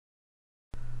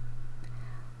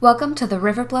Welcome to the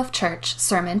River Bluff Church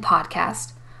Sermon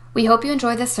Podcast. We hope you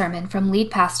enjoy this sermon from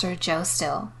lead pastor Joe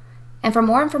Still. And for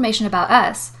more information about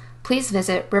us, please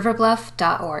visit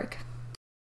riverbluff.org.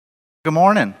 Good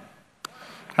morning.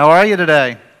 How are you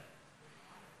today?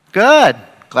 Good.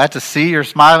 Glad to see your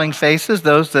smiling faces,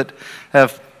 those that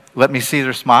have let me see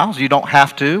their smiles. You don't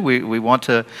have to. We want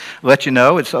to let you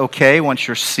know it's okay once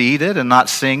you're seated and not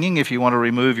singing. If you want to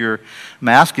remove your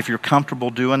mask, if you're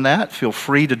comfortable doing that, feel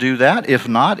free to do that. If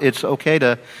not, it's okay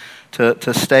to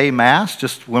stay masked.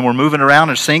 Just when we're moving around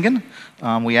and singing,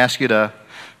 we ask you to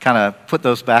kind of put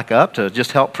those back up to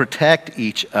just help protect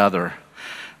each other.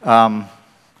 It's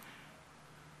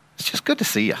just good to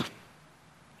see you.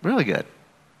 Really good.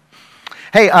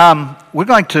 Hey, we're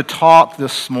going to talk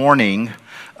this morning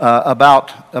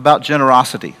about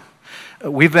generosity.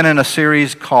 We've been in a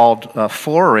series called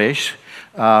Flourish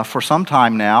for some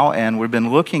time now, and we've been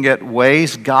looking at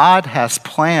ways God has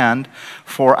planned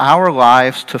for our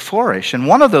lives to flourish. And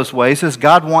one of those ways is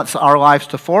God wants our lives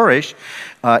to flourish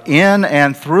in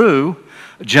and through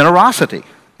generosity.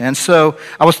 And so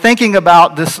I was thinking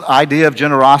about this idea of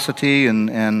generosity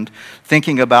and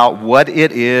thinking about what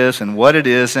it is and what it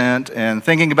isn't, and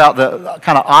thinking about the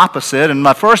kind of opposite. And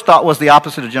my first thought was the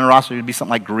opposite of generosity would be something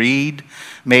like greed,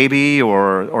 maybe,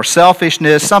 or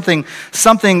selfishness, something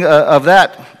of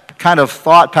that kind of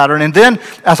thought pattern. And then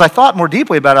as I thought more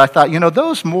deeply about it, I thought,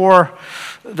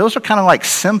 those are kind of like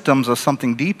symptoms of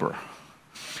something deeper.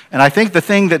 And I think the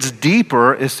thing that's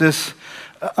deeper is this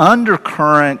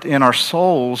undercurrent in our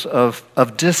souls of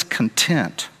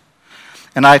discontent.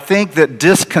 And I think that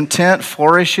discontent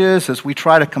flourishes as we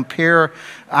try to compare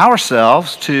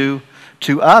ourselves to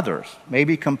others.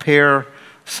 Maybe compare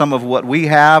some of what we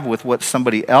have with what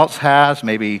somebody else has.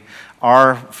 Maybe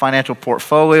our financial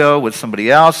portfolio with somebody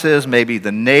else's. Maybe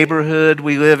the neighborhood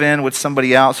we live in with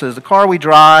somebody else's. The car we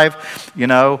drive,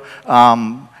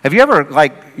 Have you ever,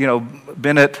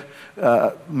 been at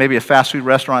maybe a fast food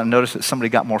restaurant and notice that somebody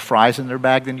got more fries in their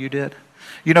bag than you did?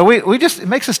 It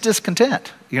makes us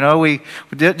discontent.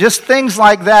 Just things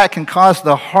like that can cause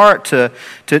the heart to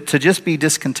just be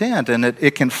discontent, and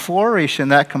it can flourish in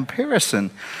that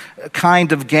comparison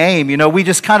kind of game. We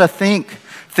just kind of think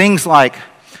things like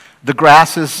the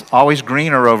grass is always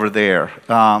greener over there.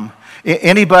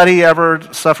 Anybody ever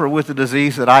suffer with the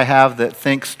disease that I have that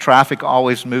thinks traffic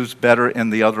always moves better in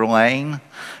the other lane?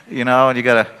 And you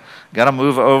got to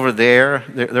move over there.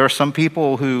 There are some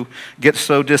people who get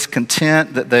so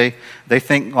discontent that they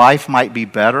think life might be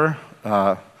better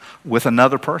with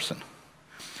another person.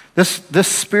 This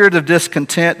spirit of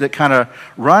discontent that kind of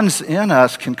runs in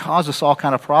us can cause us all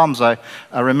kind of problems. I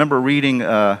remember reading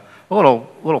a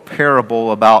little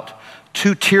parable about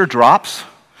two teardrops.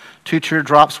 Two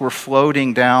teardrops were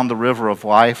floating down the river of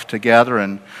life together,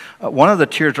 and one of the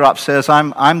teardrops says,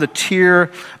 I'm the tear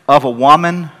of a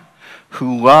woman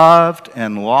who loved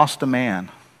and lost a man.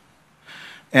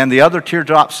 And the other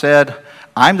teardrop said,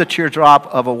 I'm the teardrop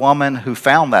of a woman who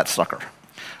found that sucker.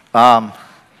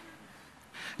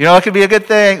 It could be a good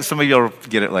thing. Some of you will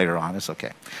get it later on. It's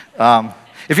okay.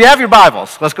 If you have your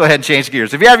Bibles, let's go ahead and change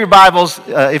gears. If you have your Bibles,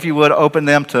 if you would, open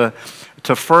them to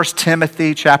 1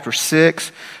 Timothy chapter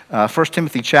 6. 1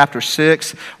 Timothy chapter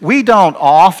 6. We don't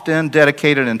often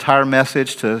dedicate an entire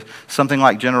message to something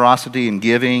like generosity and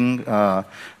giving,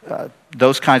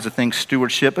 those kinds of things,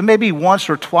 stewardship, and maybe once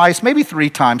or twice, maybe 3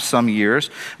 times some years,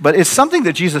 but it's something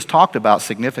that Jesus talked about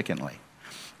significantly.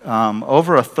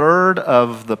 Over a third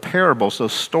of the parables,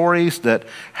 those stories that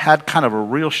had kind of a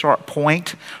real sharp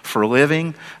point for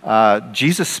living,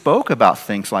 Jesus spoke about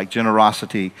things like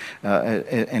generosity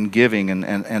and giving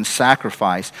and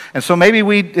sacrifice. And so maybe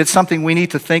it's something we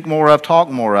need to think more of, talk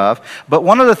more of. But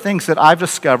one of the things that I've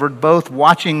discovered, both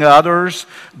watching others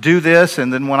do this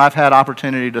and then when I've had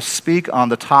opportunity to speak on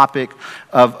the topic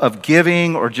of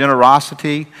giving or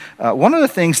generosity, one of the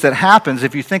things that happens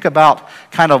if you think about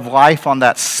kind of life on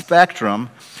that spectrum,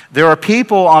 there are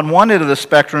people on one end of the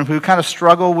spectrum who kind of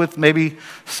struggle with maybe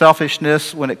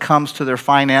selfishness when it comes to their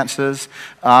finances,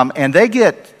 and they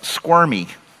get squirmy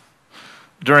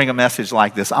during a message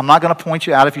like this. I'm not going to point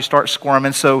you out if you start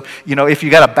squirming, so if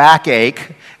you got a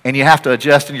backache and you have to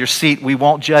adjust in your seat, we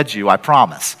won't judge you, I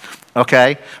promise.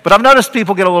 Okay? But I've noticed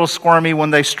people get a little squirmy when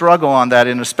they struggle on that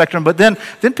end of the spectrum. But then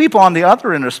people on the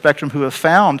other end of the spectrum who have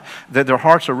found that their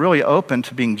hearts are really open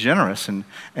to being generous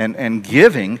and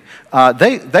giving,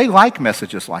 they like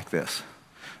messages like this.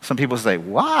 Some people say,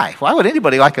 why? Why would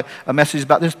anybody like a message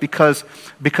about this? Because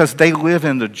they live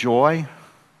in the joy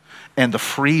and the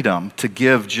freedom to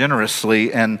give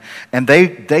generously, and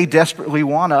they desperately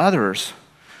want others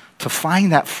to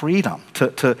find that freedom,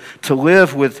 to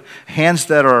live with hands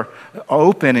that are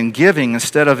open and giving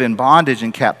instead of in bondage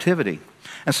and captivity.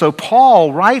 And so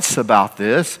Paul writes about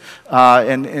this,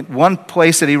 and one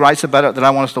place that he writes about it that I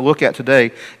want us to look at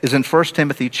today is in 1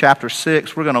 Timothy chapter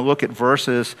 6. We're going to look at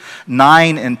verses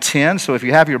 9 and 10. So if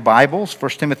you have your Bibles,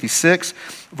 1 Timothy 6,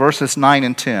 verses 9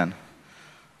 and 10.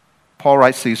 Paul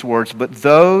writes these words, "But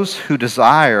those who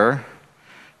desire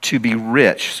to be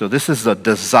rich," so this is a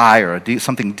desire,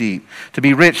 something deep, "to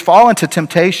be rich fall into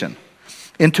temptation,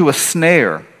 into a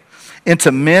snare,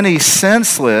 into many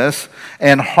senseless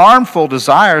and harmful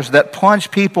desires that plunge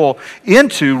people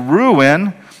into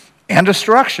ruin and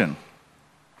destruction.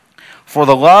 For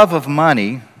the love of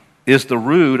money is the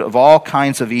root of all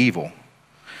kinds of evil.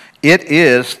 It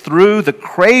is through the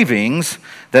cravings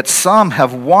that some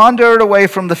have wandered away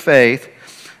from the faith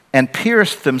and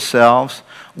pierced themselves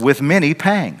with many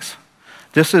pangs."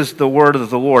 This is the word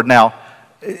of the Lord. Now,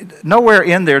 nowhere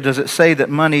in there does it say that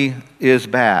money is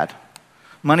bad.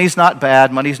 Money's not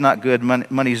bad, money's not good,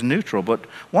 money's neutral. But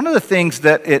one of the things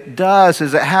that it does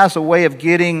is it has a way of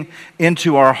getting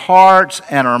into our hearts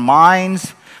and our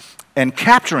minds and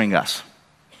capturing us.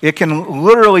 It can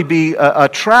literally be a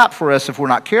trap for us if we're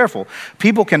not careful.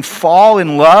 People can fall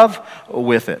in love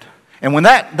with it. And when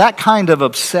that kind of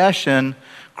obsession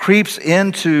creeps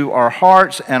into our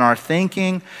hearts and our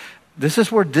thinking, this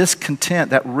is where discontent,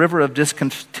 that river of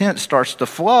discontent starts to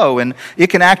flow. And it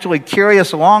can actually carry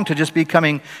us along to just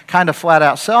becoming kind of flat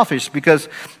out selfish because,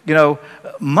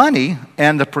 money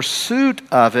and the pursuit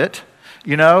of it,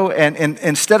 and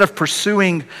instead of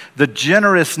pursuing the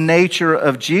generous nature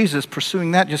of Jesus,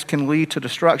 pursuing that just can lead to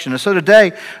destruction. And so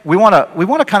today, we want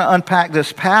to kind of unpack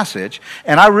this passage.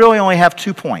 And I really only have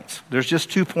 2 points. There's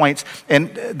just 2 points. And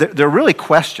they're really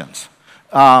questions.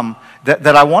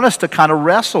 That I want us to kind of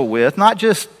wrestle with, not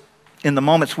just in the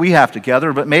moments we have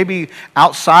together, but maybe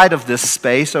outside of this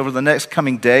space over the next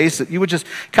coming days, that you would just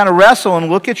kind of wrestle and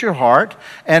look at your heart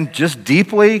and just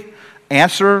deeply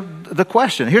answer the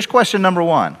question. Here's question number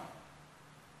 1.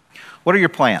 What are your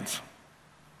plans?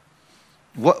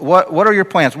 What are your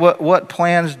plans? What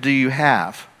plans do you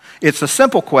have? It's a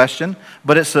simple question,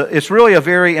 but it's really a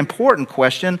very important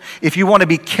question if you want to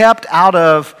be kept out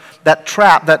of that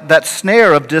trap, that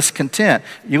snare of discontent.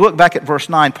 You look back at verse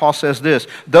 9, Paul says this,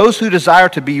 "Those who desire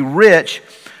to be rich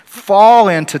fall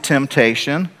into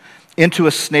temptation, into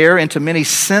a snare, into many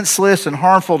senseless and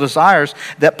harmful desires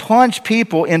that plunge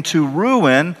people into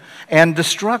ruin and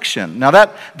destruction." Now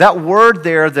that word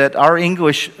there that our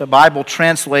English Bible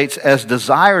translates as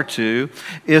desire to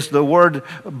is the word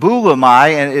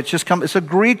boulimai, and it's a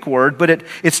Greek word, but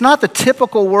it's not the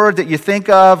typical word that you think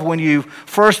of when you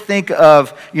first think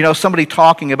of somebody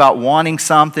talking about wanting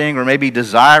something or maybe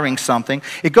desiring something.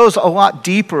 It goes a lot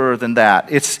deeper than that.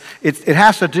 It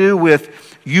has to do with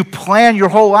you plan your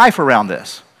whole life around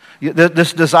this.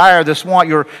 This desire, this want,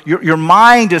 your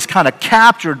mind is kind of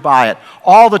captured by it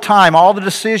all the time. All the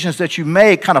decisions that you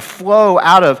make kind of flow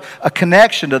out of a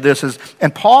connection to this.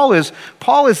 And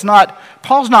Paul's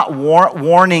not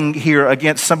warning here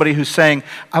against somebody who's saying,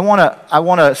 I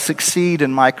want to succeed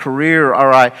in my career,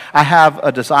 or I have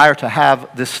a desire to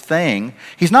have this thing.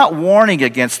 He's not warning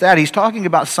against that. He's talking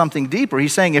about something deeper.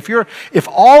 He's saying if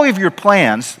all of your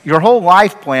plans, your whole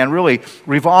life plan really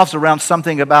revolves around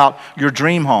something about your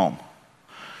dream home,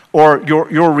 or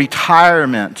your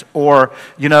retirement, or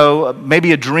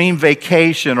maybe a dream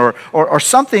vacation, or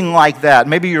something like that,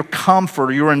 maybe your comfort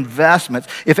or your investments.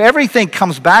 If everything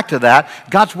comes back to that,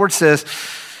 God's word says,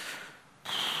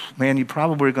 man, you're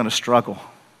probably going to struggle.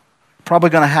 Probably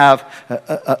going to have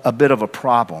a bit of a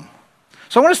problem.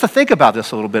 So I want us to think about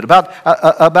this a little bit,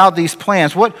 about these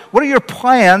plans. What are your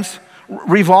plans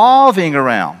revolving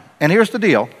around? And here's the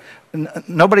deal.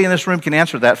 Nobody in this room can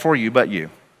answer that for you but you.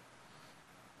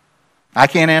 I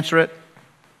can't answer it.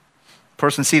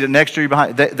 Person seated next to you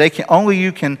behind, only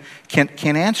you can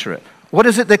answer it. What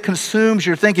is it that consumes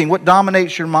your thinking? What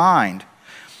dominates your mind?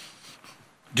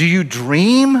 Do you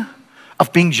dream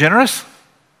of being generous?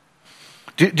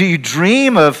 Do you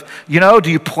dream of, do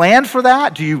you plan for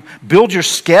that? Do you build your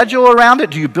schedule around it?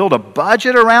 Do you build a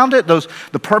budget around it?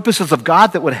 The purposes of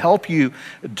God that would help you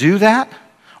do that?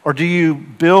 Or do you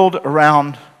build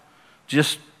around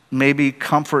just maybe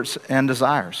comforts and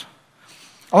desires?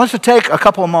 I want us to take a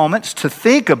couple of moments to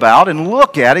think about and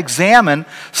look at, examine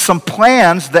some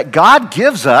plans that God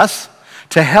gives us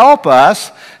to help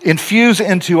us infuse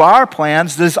into our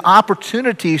plans these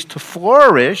opportunities to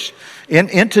flourish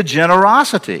into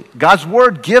generosity. God's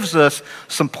word gives us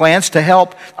some plans to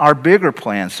help our bigger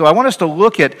plans. So I want us to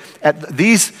look at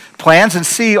these plans and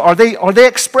see, are they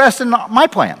expressed in my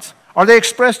plans? Are they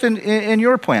expressed in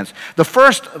your plans? The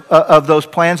first of those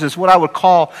plans is what I would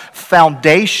call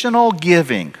foundational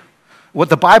giving. What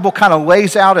the Bible kind of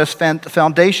lays out as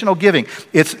foundational giving.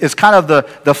 It's kind of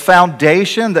the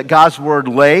foundation that God's Word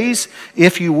lays,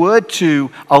 if you would, to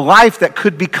a life that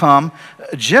could become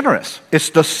generous. It's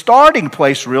the starting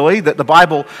place, really, that the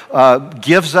Bible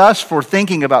gives us for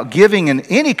thinking about giving in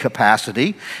any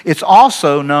capacity. It's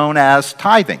also known as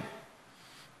tithing.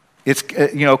 It's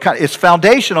it's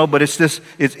foundational, but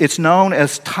it's known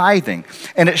as tithing,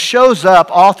 and it shows up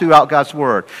all throughout God's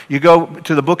Word. You go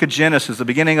to the book of Genesis, the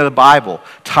beginning of the Bible,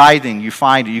 tithing, you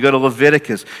find it. You go to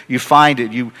Leviticus, you find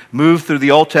it. You move through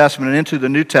the Old Testament and into the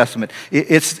New Testament,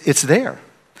 it's there.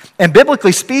 And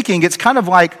biblically speaking, it's kind of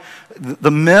like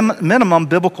the minimum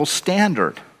biblical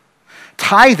standard.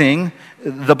 Tithing,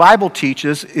 the Bible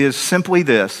teaches, is simply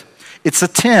this: it's a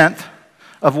tenth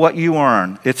of what you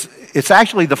earn. It's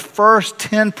actually the first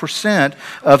 10%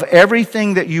 of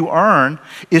everything that you earn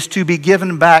is to be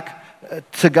given back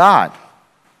to God.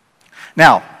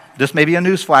 Now, this may be a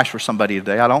newsflash for somebody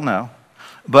today, I don't know.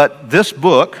 But this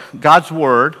book, God's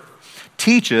Word,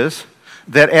 teaches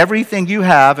that everything you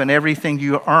have and everything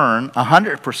you earn,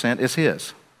 100% is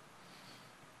His.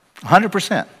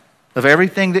 100% of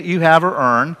everything that you have or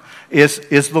earn is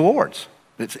the Lord's.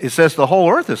 It says the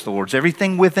whole earth is the Lord's,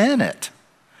 everything within it.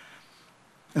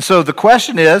 And so the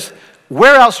question is,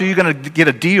 where else are you going to get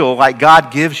a deal like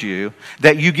God gives you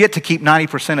that you get to keep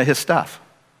 90% of His stuff?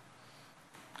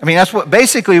 I mean, that's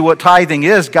basically what tithing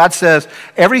is. God says,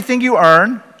 everything you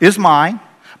earn is mine,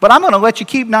 but I'm going to let you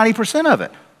keep 90% of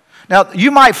it. Now,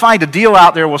 you might find a deal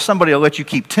out there where somebody will let you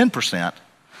keep 10%,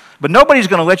 but nobody's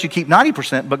going to let you keep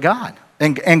 90% but God.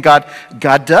 And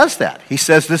God does that. He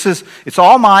says, it's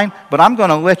all mine, but I'm going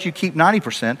to let you keep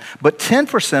 90%, but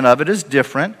 10% of it is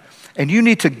different, and you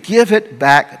need to give it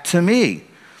back to me.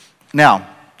 Now,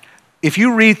 if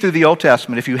you read through the Old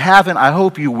Testament, if you haven't, I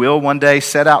hope you will one day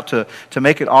set out to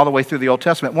make it all the way through the Old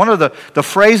Testament. One of the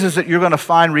phrases that you're going to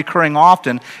find recurring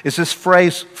often is this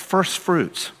phrase, first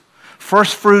fruits.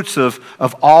 First fruits of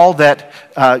all that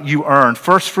you earn.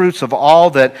 First fruits of all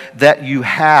that you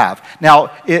have.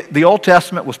 Now, the Old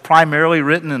Testament was primarily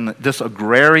written in this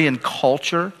agrarian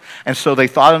culture, and so they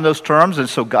thought in those terms, and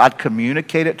so God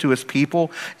communicated to His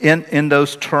people in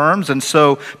those terms, and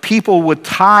so people would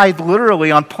tithe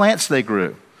literally on plants they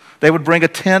grew. They would bring a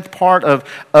 10th part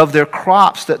of their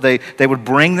crops, that they would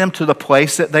bring them to the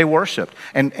place that they worshiped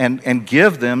and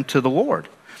give them to the Lord.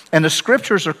 And the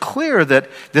scriptures are clear that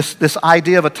this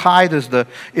idea of a tithe is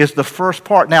the first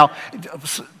part. Now,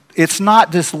 it's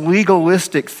not this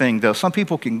legalistic thing, though. Some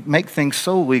people can make things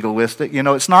so legalistic. You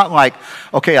know, it's not like,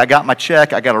 okay, I got my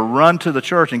check, I got to run to the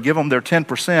church and give them their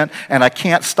 10%, and I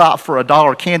can't stop for a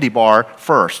 $1 candy bar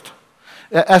first.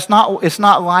 It's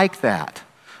not like that,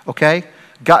 okay?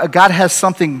 God has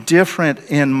something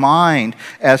different in mind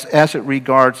as it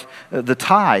regards the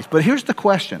tithe. But here's the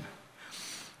question.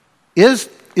 Is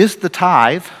the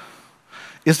tithe,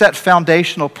 is that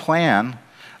foundational plan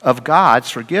of God's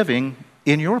for giving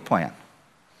in your plan?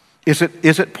 Is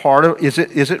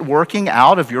it working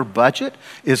out of your budget?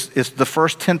 Is the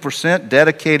first 10%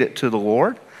 dedicated to the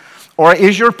Lord? Or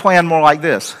is your plan more like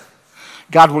this?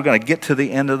 God, we're going to get to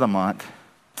the end of the month,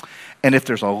 and if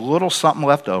there's a little something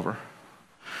left over,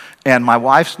 and my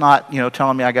wife's not,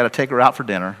 telling me I got to take her out for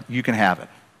dinner, you can have it.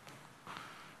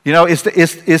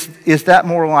 Is that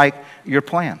more like your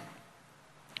plan?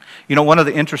 One of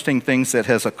the interesting things that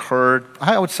has occurred,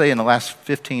 I would say in the last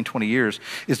 15, 20 years,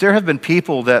 is there have been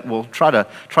people that will try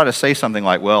to say something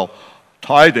like, well,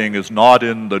 tithing is not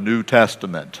in the New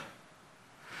Testament.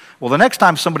 Well, the next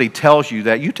time somebody tells you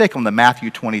that, you take them to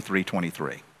Matthew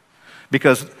 23:23.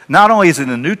 Because not only is it in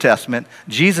the New Testament,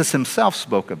 Jesus Himself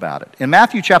spoke about it. In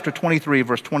Matthew chapter 23,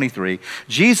 verse 23,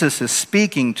 Jesus is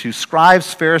speaking to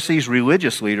scribes, Pharisees,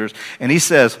 religious leaders, and He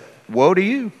says, woe to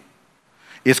you.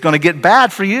 It's going to get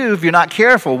bad for you if you're not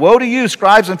careful. Woe to you,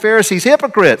 scribes and Pharisees,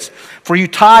 hypocrites, for you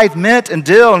tithe mint and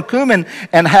dill and cumin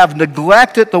and have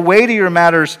neglected the weightier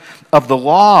matters of the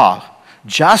law,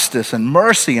 justice and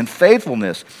mercy and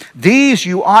faithfulness. These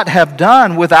you ought have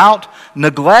done without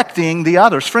neglecting the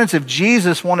others. Friends, if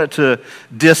Jesus wanted to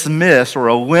dismiss or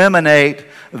eliminate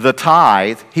the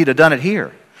tithe, He'd have done it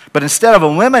here. But instead of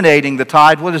eliminating the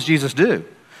tithe, what does Jesus do?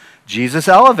 Jesus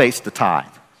elevates the tithe.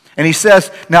 And He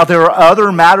says, now there are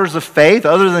other matters of faith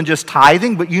other than just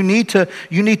tithing, but you need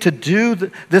to do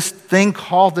this thing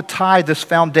called the tithe, this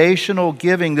foundational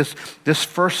giving, this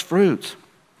first fruits.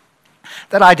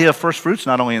 That idea of first fruits,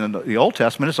 not only in the Old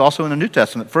Testament, it's also in the New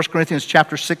Testament. 1 Corinthians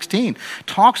chapter 16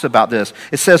 talks about this.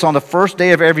 It says, on the first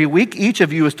day of every week, each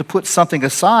of you is to put something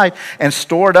aside and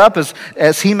store it up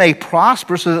as he may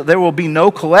prosper, so that there will be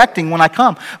no collecting when I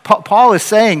come. Paul is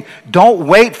saying, don't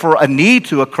wait for a need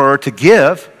to occur to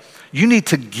give. You need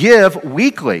to give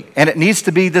weekly, and it needs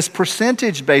to be this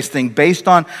percentage-based thing based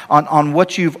on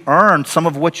what you've earned, some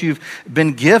of what you've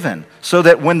been given, so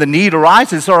that when the need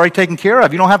arises, it's already taken care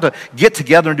of. You don't have to get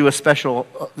together and do a special,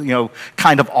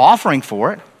 kind of offering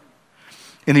for it.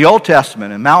 In the Old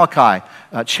Testament, in Malachi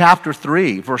chapter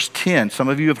 3, verse 10, some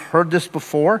of you have heard this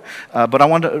before, but I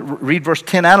want to read verse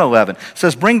 10 and 11. It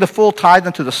says, bring the full tithe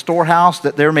into the storehouse,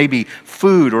 that there may be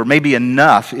food, or maybe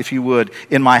enough, if you would,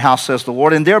 in my house, says the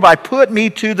Lord, and thereby put me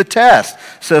to the test,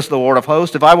 says the Lord of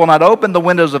hosts, if I will not open the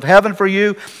windows of heaven for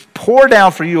you, pour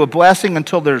down for you a blessing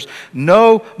until there's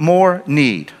no more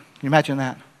need. Can you imagine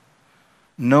that?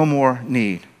 No more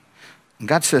need. And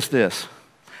God says this,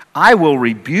 I will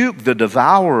rebuke the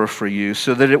devourer for you,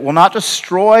 so that it will not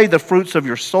destroy the fruits of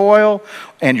your soil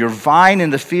and your vine in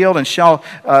the field, and shall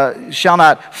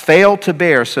not fail to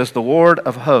bear, says the Lord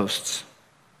of hosts.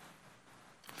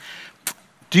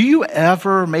 Do you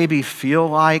ever maybe feel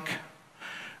like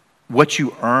what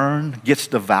you earn gets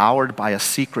devoured by a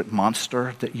secret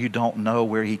monster that you don't know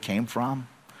where he came from?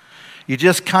 You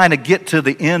just kind of get to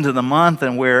the end of the month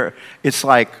and where it's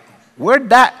like, what?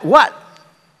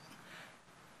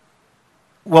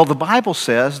 Well, the Bible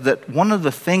says that one of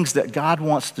the things that God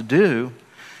wants to do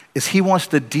is he wants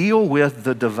to deal with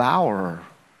the devourer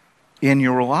in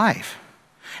your life.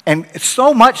 And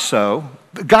so much so,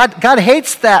 God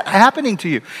hates that happening to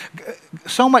you.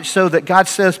 So much so that God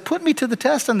says, put me to the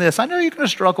test on this. I know you're going to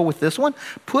struggle with this one.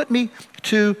 Put me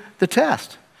to the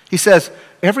test. He says,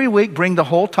 every week bring the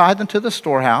whole tithe into the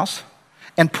storehouse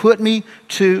and put me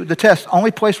to the test.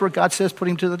 Only place where God says put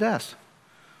him to the test.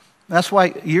 That's why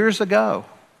years ago,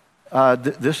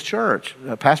 this church,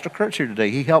 Pastor Kurt's here today,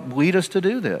 he helped lead us to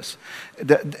do this.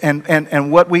 And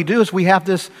what we do is we have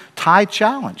this tithe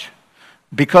challenge.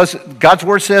 Because God's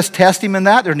word says test him in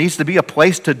that, there needs to be a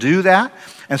place to do that.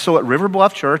 And so at River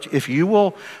Bluff Church, if you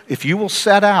will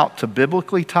set out to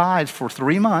biblically tithe for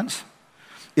 3 months,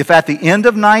 if at the end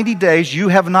of 90 days you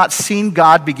have not seen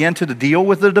God begin to deal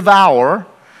with the devourer,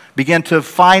 begin to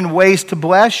find ways to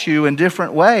bless you in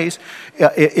different ways,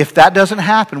 if that doesn't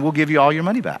happen, we'll give you all your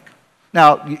money back.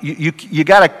 Now, you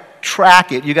got to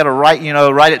track it. You got to write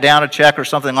it down, a check or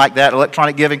something like that,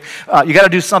 electronic giving. You got to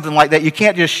do something like that. You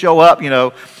can't just show up,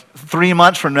 3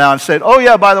 months from now and say, oh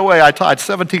yeah, by the way, I tithed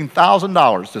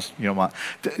 $17,000 this month.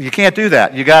 You can't do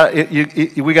that. We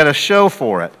got to show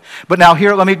for it. But now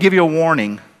here, let me give you a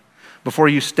warning before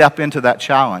you step into that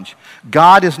challenge.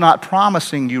 God is not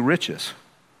promising you riches.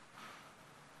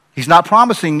 He's not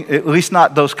promising, at least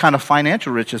not those kind of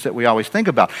financial riches that we always think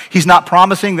about. He's not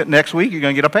promising that next week you're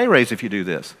going to get a pay raise if you do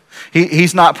this.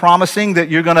 He's not promising that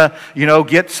you're going to,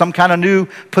 get some kind of new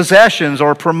possessions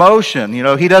or promotion.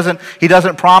 He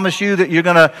doesn't promise you that you're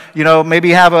going to, maybe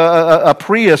have a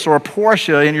Prius or a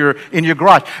Porsche in your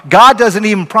garage. God doesn't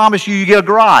even promise you get a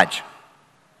garage.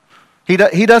 He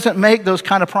doesn't make those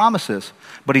kind of promises,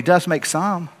 but he does make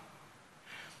some.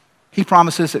 He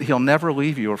promises that he'll never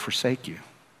leave you or forsake you.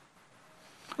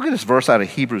 Look at this verse out of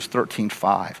Hebrews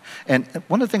 13:5. And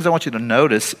one of the things I want you to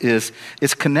notice is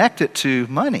it's connected to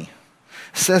money.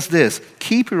 It says this,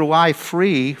 keep your life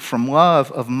free from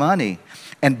love of money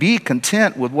and be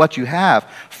content with what you have.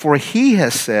 For he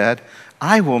has said,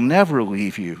 I will never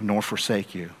leave you nor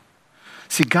forsake you.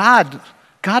 See, God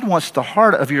wants the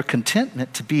heart of your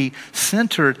contentment to be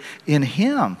centered in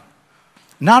him.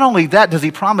 Not only that does he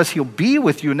promise he'll be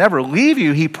with you, never leave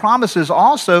you, he promises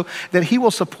also that he will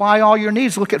supply all your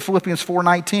needs. Look at Philippians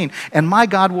 4:19. And my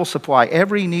God will supply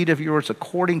every need of yours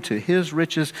according to his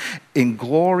riches in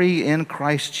glory in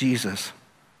Christ Jesus.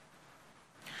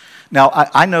 Now,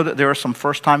 I know that there are some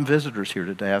first-time visitors here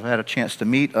today. I've had a chance to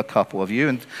meet a couple of you,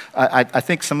 and I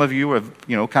think some of you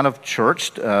have, kind of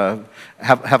churched, have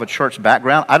a church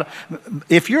background.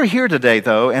 If you're here today,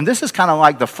 though, and this is kind of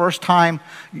like the first time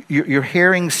you're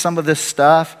hearing some of this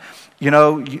stuff,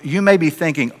 you may be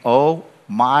thinking, oh,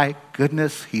 my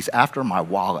goodness, he's after my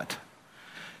wallet.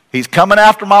 He's coming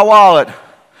after my wallet.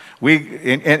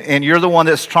 And you're the one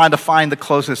that's trying to find the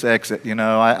closest exit.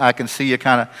 I can see you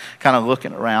kind of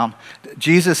looking around.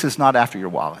 Jesus is not after your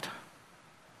wallet.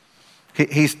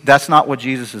 That's not what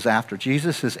Jesus is after.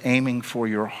 Jesus is aiming for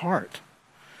your heart.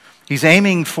 He's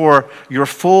aiming for your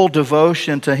full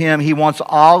devotion to him. He wants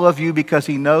all of you because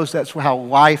he knows that's how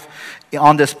life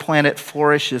on this planet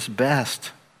flourishes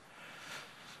best.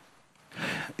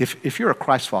 If you're a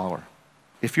Christ follower,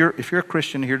 If you're a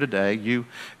Christian here today,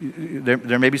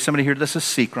 there may be somebody here that's a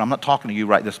seeker. I'm not talking to you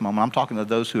right this moment. I'm talking to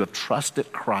those who have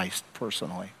trusted Christ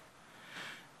personally.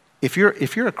 If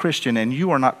you're a Christian and you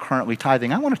are not currently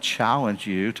tithing, I want to challenge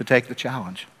you to take the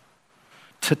challenge,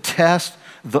 to test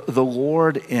the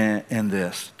Lord in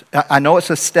this. I know it's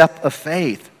a step of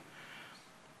faith.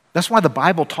 That's why the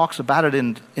Bible talks about it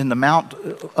in the amount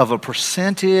of a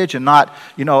percentage and not,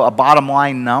 a bottom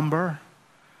line number.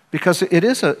 Because it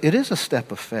is a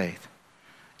step of faith.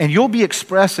 And you'll be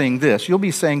expressing this. You'll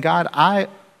be saying, God, I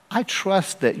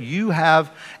trust that you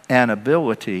have an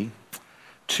ability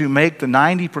to make the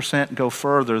 90% go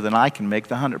further than I can make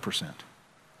the 100%.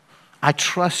 I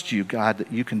trust you, God,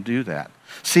 that you can do that.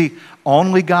 See,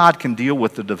 only God can deal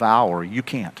with the devourer. You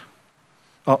can't.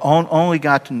 Only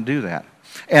God can do that.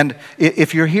 And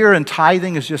if you're here and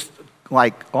tithing is just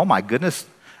like, oh my goodness,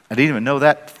 I didn't even know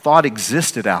that thought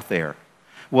existed out there.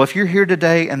 Well, if you're here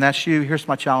today and that's you, here's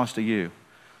my challenge to you.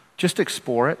 Just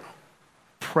explore it.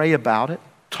 Pray about it.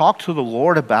 Talk to the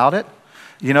Lord about it.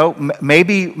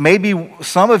 Maybe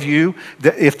some of you,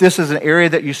 if this is an area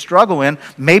that you struggle in,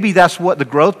 maybe that's what the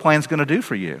growth plan is going to do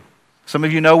for you. Some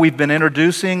of you know we've been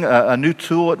introducing a new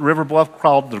tool at River Bluff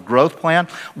called the Growth Plan.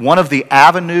 One of the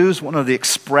avenues, one of the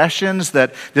expressions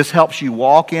that this helps you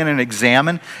walk in and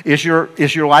examine is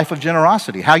your life of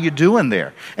generosity. How you doing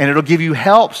there? And it'll give you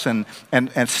helps and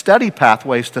study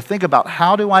pathways to think about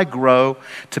how do I grow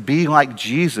to be like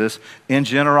Jesus in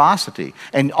generosity.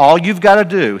 And all you've got to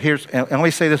do, and let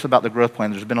me say this about the Growth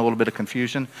Plan. There's been a little bit of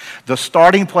confusion. The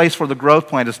starting place for the Growth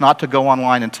Plan is not to go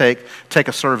online and take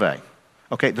a survey.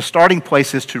 Okay, the starting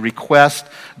place is to request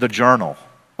the journal.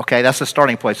 Okay, that's the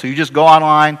starting place. So you just go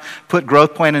online, put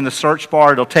Growth Plan in the search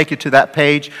bar. It'll take you to that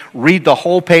page. Read the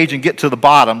whole page and get to the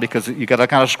bottom because you got to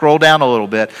kind of scroll down a little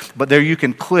bit. But there you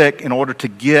can click in order to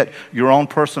get your own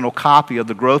personal copy of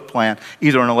the Growth Plan,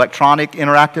 either an electronic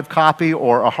interactive copy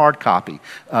or a hard copy.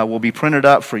 Will be printed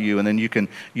up for you, and then you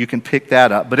can pick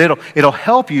that up. But it'll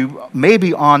help you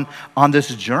maybe on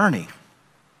this journey.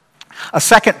 A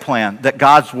second plan that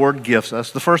God's Word gives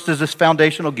us, the first is this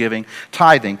foundational giving,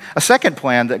 tithing. A second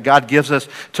plan that God gives us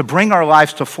to bring our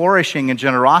lives to flourishing and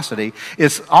generosity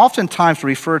is oftentimes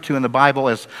referred to in the Bible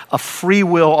as a free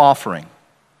will offering.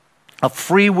 A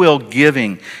free will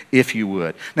giving, if you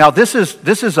would. Now, this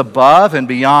is above and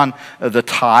beyond the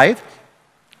tithe.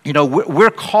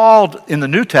 We're called in the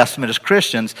New Testament as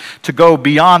Christians to go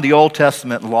beyond the Old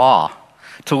Testament law,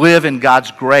 to live in God's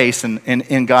grace and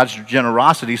in God's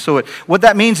generosity. So what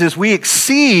that means is we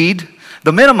exceed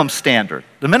the minimum standard.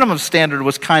 The minimum standard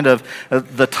was kind of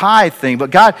the tithe thing,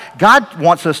 but God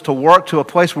wants us to work to a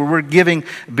place where we're giving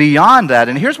beyond that.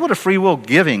 And here's what a free will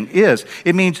giving is.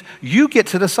 It means you get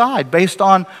to decide based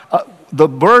on the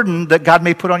burden that God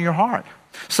may put on your heart.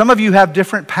 Some of you have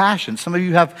different passions. Some of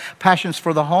you have passions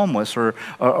for the homeless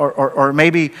or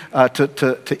maybe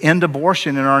to end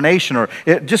abortion in our nation, or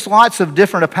just lots of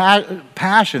different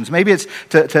passions. Maybe it's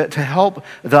to help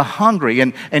the hungry.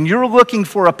 And you're looking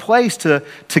for a place to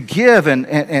give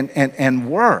and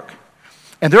work.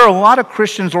 And there are a lot of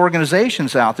Christians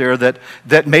organizations out there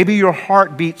that maybe your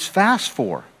heart beats fast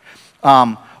for.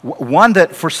 One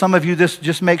that for some of you this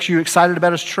just makes you excited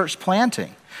about is church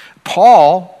planting.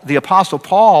 Paul, the Apostle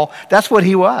Paul, that's what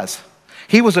he was.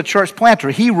 He was a church planter.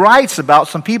 He writes about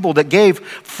some people that gave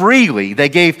freely. They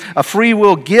gave a free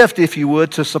will gift, if you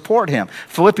would, to support him.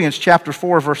 Philippians chapter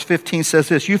 4, verse 15 says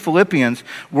this, "You Philippians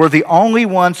were the only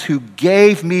ones who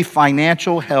gave me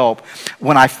financial help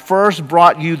when I first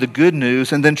brought you the good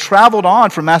news and then traveled on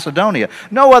from Macedonia.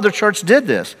 No other church did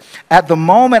this. At the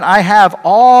moment I have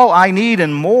all I need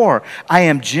and more. I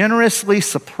am generously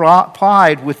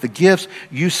supplied with the gifts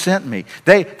you sent me."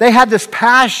 They had this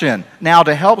passion now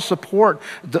to help support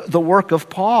the work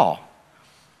of Paul.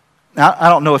 Now, I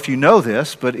don't know if you know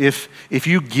this, but if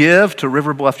you give to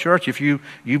River Bluff Church, if you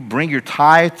bring your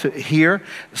tithe to here,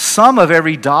 some of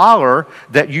every dollar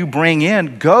that you bring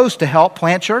in goes to help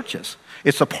plant churches.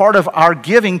 It's a part of our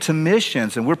giving to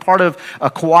missions, and we're part of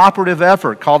a cooperative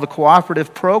effort called the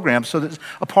Cooperative Program, so that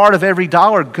a part of every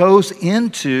dollar goes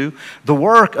into the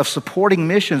work of supporting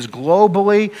missions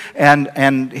globally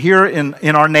and here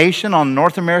in our nation on the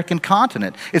North American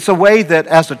continent. It's a way that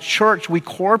as a church we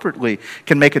corporately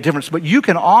can make a difference, but you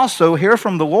can also hear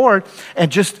from the Lord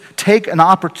and just take an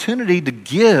opportunity to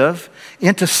give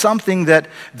into something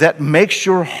that makes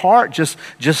your heart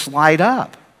just light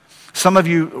up. Some of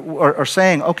you are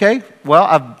saying, okay,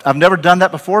 well, I've never done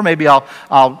that before. Maybe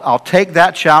I'll take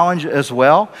that challenge as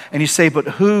well. And you say, but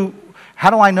how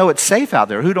do I know it's safe out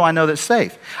there? Who do I know that's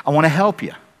safe? I want to help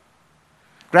you.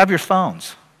 Grab your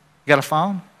phones. You got a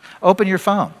phone? Open your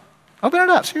phone. Open it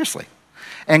up, seriously.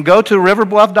 and go to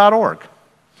riverbluff.org.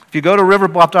 If you go to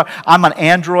riverbluff.org, I'm an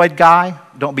Android guy.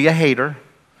 Don't be a hater.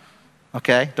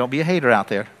 Okay? Don't be a hater out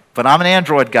there. But I'm an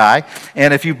Android guy,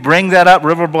 and if you bring that up,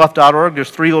 riverbluff.org, there's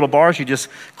 3 little bars. You just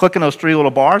click on those 3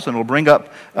 little bars, and it'll bring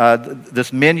up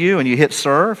this menu, and you hit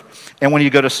serve. And when you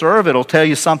go to serve, it'll tell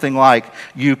you something like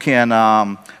you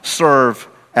can serve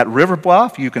at River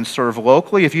Bluff, you can serve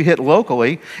locally. If you hit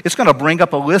locally, it's going to bring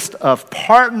up a list of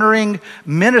partnering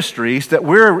ministries that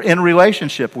we're in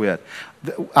relationship with.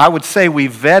 I would say we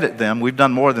vetted them. We've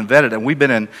done more than vetted, and we've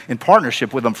been in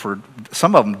partnership with them for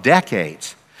some of them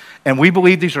decades. And we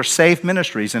believe these are safe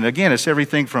ministries. And again, it's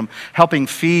everything from helping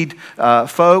feed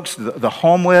folks, the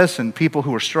homeless and people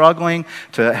who are struggling,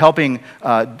 to helping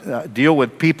deal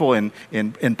with people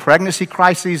in pregnancy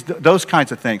crises, those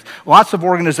kinds of things. Lots of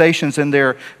organizations in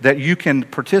there that you can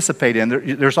participate in.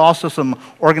 There's also some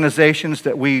organizations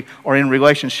that we are in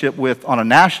relationship with on a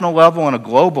national level and a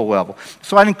global level.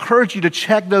 So I'd encourage you to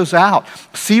check those out.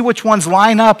 See which ones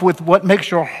line up with what makes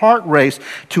your heart race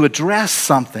to address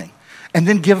something. And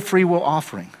then give a free will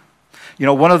offering. You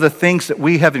know, one of the things that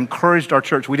we have encouraged our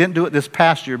church, we didn't do it this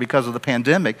past year because of the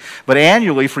pandemic, but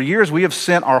annually for years we have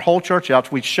sent our whole church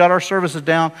out. We'd shut our services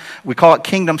down. We call it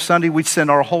Kingdom Sunday. We'd send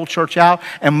our whole church out.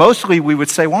 And mostly we would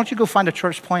say, why don't you go find a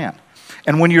church plant?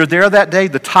 And when you're there that day,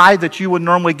 the tithe that you would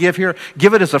normally give here,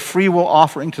 give it as a free will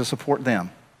offering to support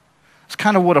them. It's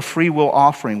kind of what a free will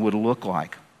offering would look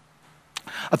like.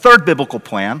 A third biblical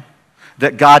plan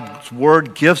that God's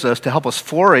Word gives us to help us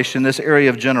flourish in this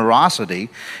area of generosity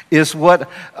is what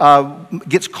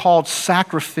gets called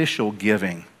sacrificial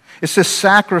giving. It's this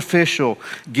sacrificial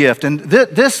gift. And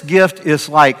this gift is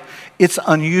like, it's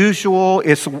unusual.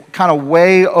 It's kind of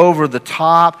way over the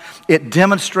top. It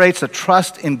demonstrates a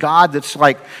trust in God that's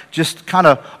like just kind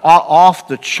of off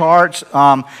the charts.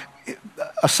 A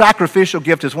sacrificial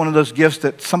gift is one of those gifts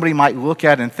that somebody might look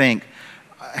at and think,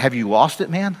 have you lost it,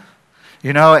 man?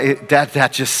 You know,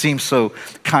 that just seems so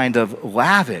kind of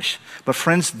lavish. But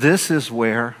friends, this is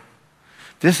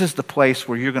the place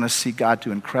where you're going to see God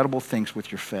do incredible things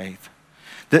with your faith.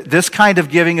 This kind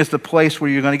of giving is the place where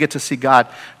you're going to get to see God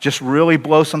just really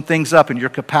blow some things up in your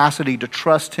capacity to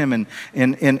trust Him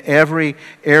in every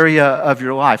area of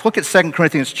your life. Look at 2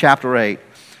 Corinthians chapter 8.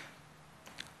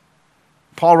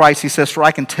 Paul writes, he says, for I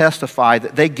can testify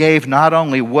that they gave not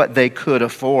only what they could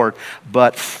afford,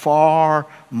 but far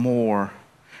more.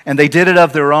 And they did it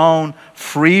of their own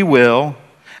free will.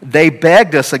 They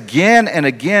begged us again and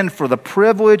again for the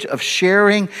privilege of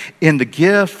sharing in the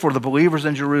gift for the believers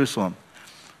in Jerusalem.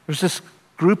 There's this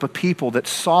group of people that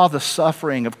saw the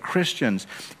suffering of Christians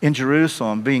in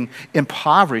Jerusalem being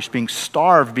impoverished, being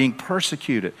starved, being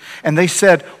persecuted. And they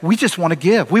said, we just want to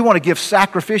give. We want to give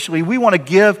sacrificially. We want to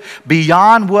give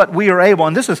beyond what we are able.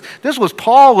 And this was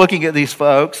Paul looking at these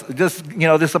folks,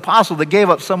 this apostle that gave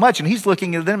up so much, and he's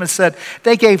looking at them and said,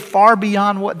 they gave far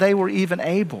beyond what they were even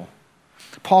able.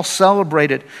 Paul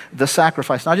celebrated the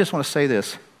sacrifice. And I just want to say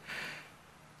this.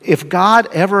 If God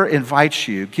ever invites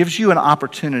you, gives you an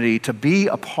opportunity to be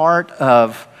a part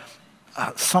of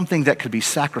something that could be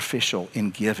sacrificial in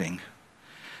giving,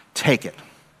 take it.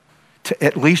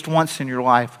 At least once in your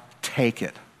life, take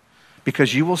it.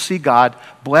 Because you will see God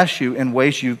bless you in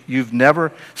ways you've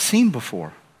never seen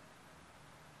before.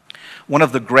 One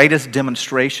of the greatest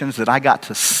demonstrations that I got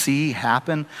to see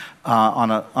happen on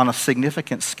a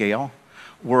significant scale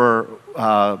were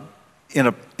in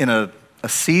a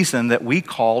season that we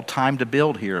called Time to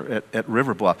Build here at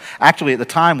River Bluff. Actually, at the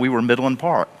time, we were Midland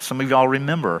Park. Some of y'all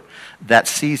remember that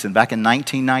season back in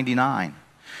 1999.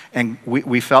 And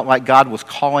we felt like God was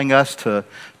calling us to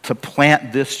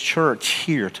plant this church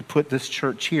here, to put this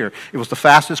church here. It was the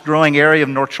fastest growing area of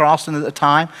North Charleston at the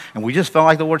time, and we just felt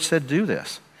like the Lord said, do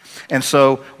this. And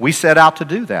so we set out to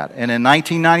do that. And in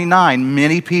 1999,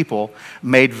 many people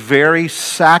made very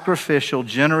sacrificial,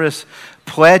 generous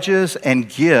pledges and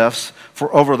gifts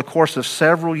for over the course of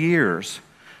several years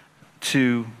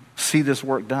to see this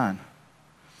work done.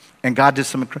 And God did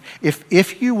some.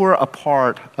 If you were a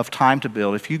part of Time to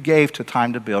Build, if you gave to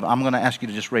Time to Build, I'm going to ask you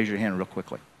to just raise your hand real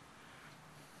quickly.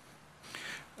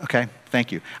 Okay,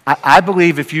 thank you. I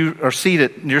believe if you are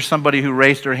seated near somebody who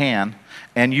raised their hand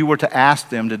and you were to ask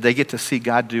them, did they get to see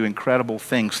God do incredible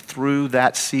things through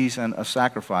that season of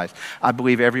sacrifice? I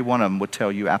believe every one of them would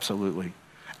tell you absolutely.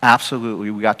 Absolutely,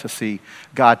 we got to see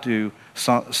God do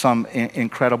some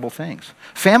incredible things.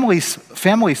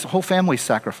 Whole families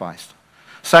sacrificed.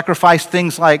 Sacrificed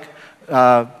things like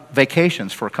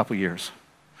vacations for a couple years.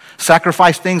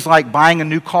 Sacrificed things like buying a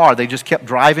new car. They just kept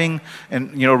driving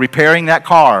and, repairing that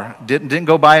car. Didn't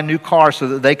go buy a new car so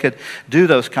that they could do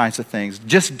those kinds of things.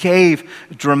 Just gave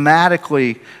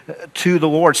dramatically to the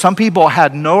Lord. Some people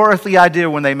had no earthly idea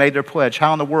when they made their pledge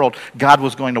how in the world God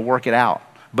was going to work it out.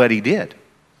 But he did.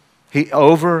 He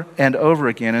over and over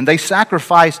again. And they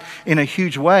sacrificed in a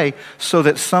huge way so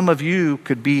that some of you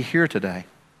could be here today.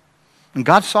 And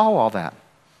God saw all that.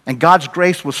 And God's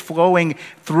grace was flowing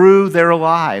through their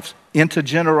lives into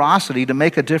generosity to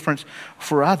make a difference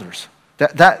for others.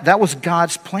 That was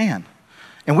God's plan.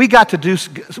 And we got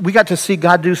to see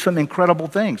God do some incredible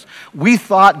things. We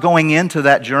thought going into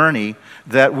that journey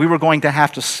that we were going to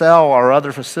have to sell our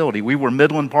other facility. We were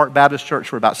Midland Park Baptist Church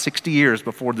for about 60 years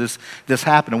before this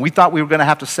happened. And we thought we were going to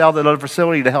have to sell that other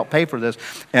facility to help pay for this.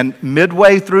 And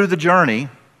midway through the journey,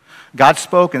 God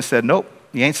spoke and said, nope,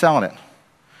 you ain't selling it.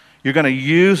 You're going to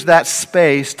use that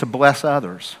space to bless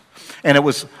others. And it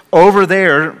was over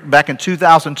there back in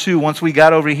 2002, once we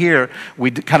got over here,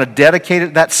 we kind of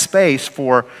dedicated that space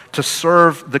to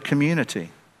serve the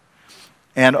community.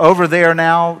 And over there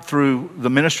now, through the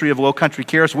ministry of Low Country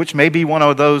Cares, which may be one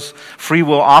of those free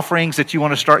will offerings that you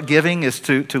want to start giving, is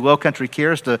to Low Country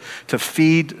Cares to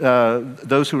feed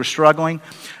those who are struggling.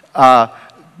 God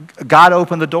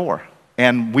opened the door.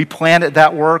 And we planted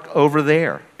that work over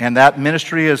there. And that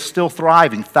ministry is still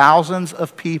thriving. Thousands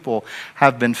of people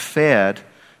have been fed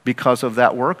because of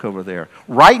that work over there.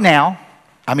 Right now,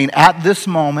 at this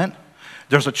moment,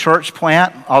 there's a church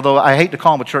plant, although I hate to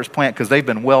call them a church plant because they've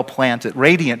been well planted.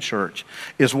 Radiant Church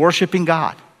is worshiping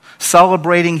God,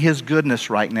 celebrating his goodness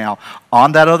right now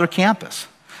on that other campus.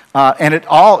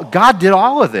 God did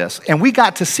all of this. And we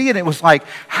got to see it. It was like,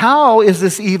 how is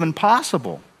this even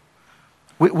possible?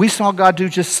 We saw God do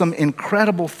just some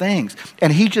incredible things.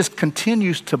 And he just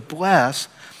continues to bless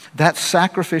that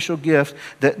sacrificial gift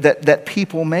that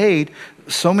people made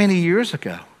so many years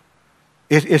ago.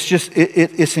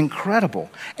 It's incredible.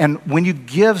 And when you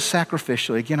give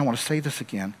sacrificially, again, I want to say this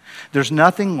again, there's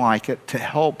nothing like it to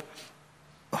help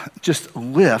just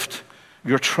lift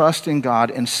your trust in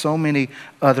God in so many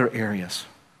other areas.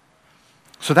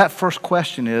 So that first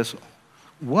question is,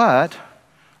 what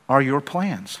are your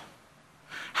plans?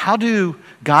 How do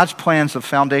God's plans of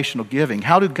foundational giving,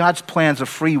 how do God's plans of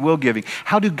free will giving,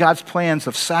 how do God's plans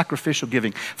of sacrificial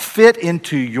giving fit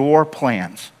into your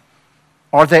plans?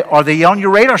 Are they on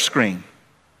your radar screen?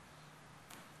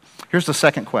 Here's the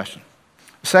second question.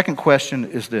 The second question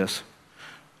is this.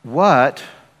 What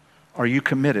are you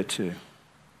committed to?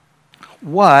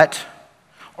 What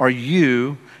are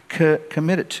you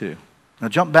committed to? Now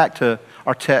jump back to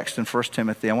our text in 1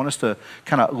 Timothy. I want us to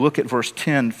kind of look at verse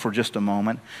 10 for just a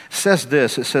moment. It says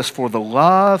this, it says, "For the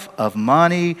love of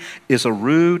money is a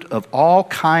root of all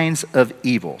kinds of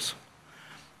evils."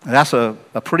 And that's a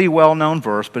pretty well-known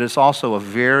verse, but it's also a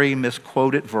very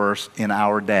misquoted verse in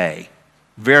our day.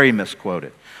 Very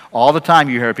misquoted. All the time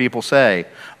you hear people say,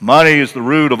 money is the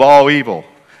root of all evil.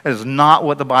 That is not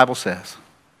what the Bible says.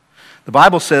 The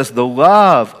Bible says the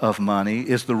love of money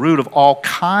is the root of all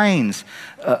kinds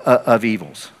of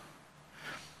evils.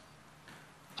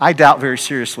 I doubt very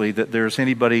seriously that there's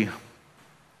anybody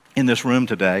in this room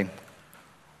today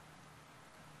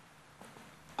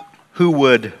who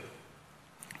would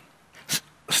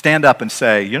stand up and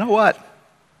say, you know what?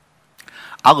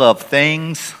 I love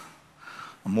things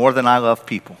more than I love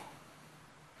people.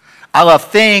 I love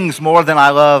things more than I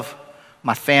love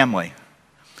my family.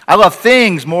 I love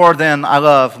things more than I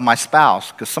love my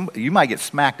spouse. Because you might get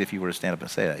smacked if you were to stand up and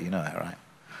say that. You know that, right?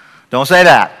 Don't say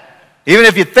that. Even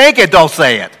if you think it, don't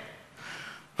say it.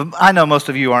 But I know most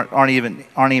of you aren't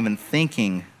even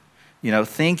thinking,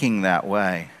 thinking that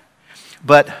way.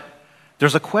 But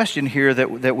there's a question here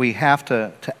that we have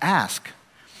to ask.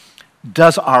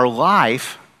 Does our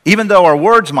life, even though our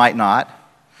words might not,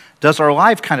 does our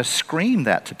life kind of scream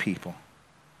that to people?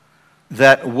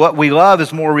 That what we love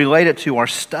is more related to our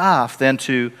stuff than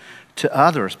to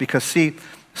others. Because see,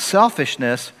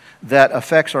 selfishness that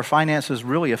affects our finances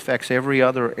really affects every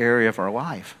other area of our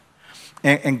life.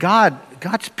 And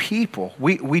God's people,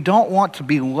 we don't want to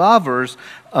be lovers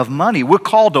of money. We're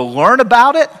called to learn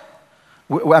about it.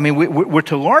 We're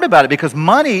to learn about it because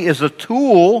money is a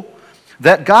tool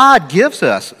that God gives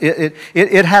us.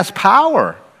 It has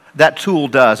power. That tool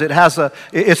does.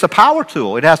 It's a power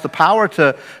tool. It has the power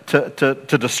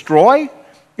to destroy.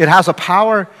 It has a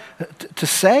power to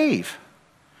save.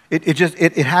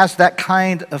 It has that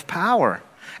kind of power.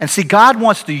 And see, God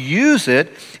wants to use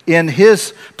it in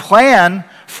his plan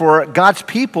for God's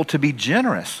people to be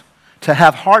generous, to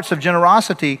have hearts of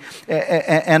generosity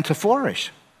and to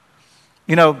flourish.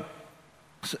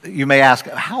 So you may ask,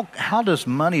 how does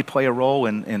money play a role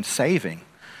in saving?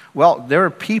 Well, there are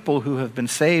people who have been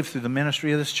saved through the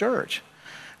ministry of this church.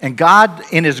 And God,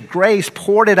 in His grace,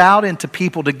 poured it out into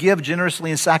people to give generously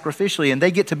and sacrificially, and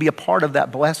they get to be a part of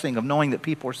that blessing of knowing that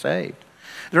people are saved.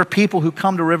 There are people who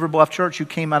come to River Bluff Church who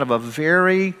came out of a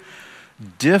very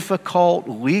difficult,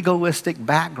 legalistic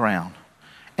background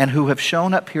and who have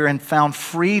shown up here and found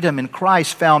freedom in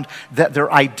Christ, found that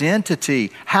their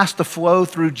identity has to flow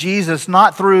through Jesus,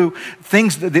 not through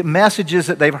things, the messages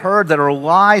that they've heard that are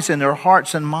lies in their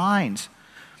hearts and minds.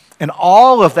 And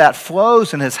all of that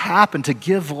flows and has happened to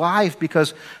give life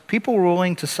because people were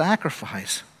willing to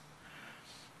sacrifice.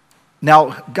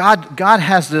 Now, God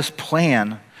has this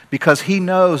plan because He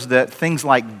knows that things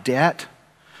like debt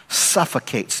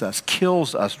suffocates us,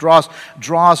 kills us,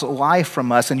 draws life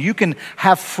from us. And you can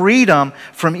have freedom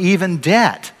from even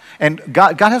debt. And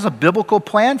God has a biblical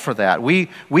plan for that. We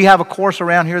have a course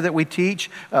around here that we teach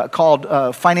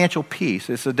called Financial Peace.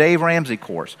 It's a Dave Ramsey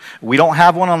course. We don't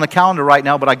have one on the calendar right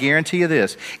now, but I guarantee you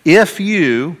this. If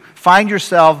you find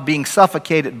yourself being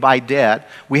suffocated by debt,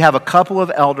 we have a couple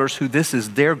of elders who this is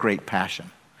their great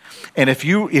passion. And if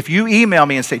you email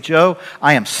me and say, Joe,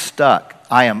 I am stuck.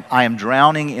 I am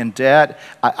drowning in debt.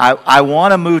 I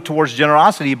want to move towards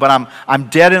generosity, but I'm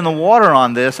dead in the water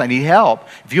on this. I need help.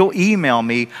 If you'll email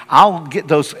me, I'll get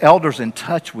those elders in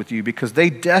touch with you because they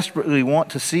desperately want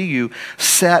to see you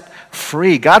set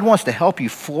free. God wants to help you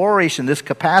flourish in this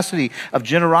capacity of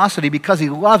generosity because He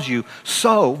loves you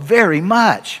so very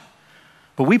much.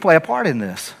 But we play a part in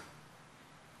this.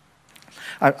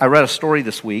 I read a story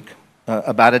this week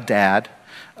about a dad.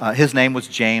 His name was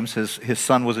James. His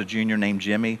son was a junior named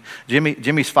Jimmy.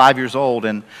 Jimmy's 5 years old,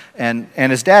 and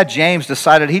his dad, James,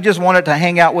 decided he just wanted to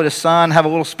hang out with his son, have a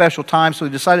little special time, so he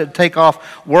decided to take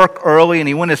off work early, and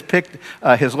he went and picked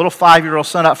his little 5-year-old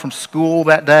son up from school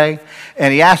that day,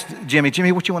 and he asked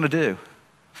Jimmy, what you want to do?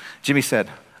 Jimmy said,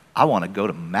 I want to go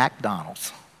to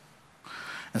McDonald's.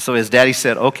 And so his daddy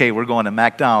said, okay, we're going to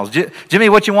McDonald's. Jimmy,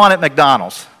 what you want at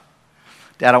McDonald's?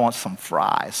 Dad, I want some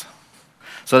fries.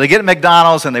 So they get at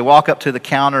McDonald's and they walk up to the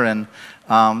counter and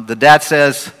the dad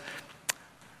says,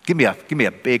 give me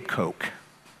a big Coke.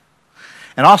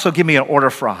 And also give me an order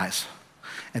of fries.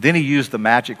 And then he used the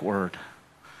magic word,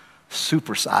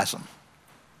 supersize them.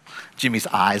 Jimmy's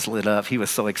eyes lit up. He was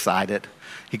so excited.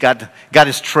 He got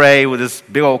his tray with his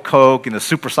big old Coke and the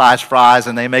supersized fries,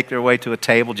 and they make their way to a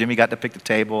table. Jimmy got to pick the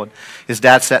table, and his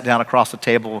dad sat down across the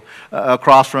table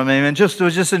across from him and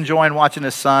was just enjoying watching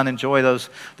his son enjoy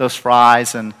those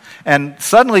fries. And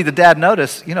suddenly the dad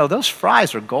noticed, those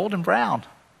fries are golden brown.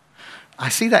 I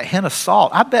see that hint of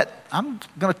salt. I bet I'm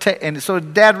going to take, and so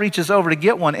dad reaches over to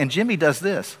get one, and Jimmy does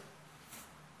this.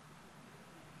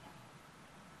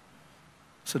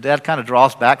 So dad kind of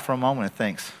draws back for a moment and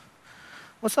thinks,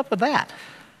 what's up with that?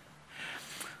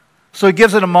 So he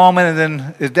gives it a moment, and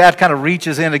then his dad kind of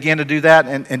reaches in again to do that,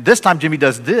 and this time Jimmy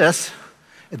does this,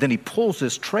 and then he pulls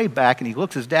his tray back, and he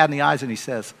looks his dad in the eyes, and he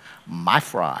says, my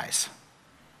fries.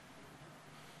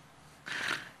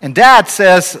 And dad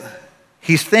says,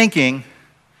 he's thinking,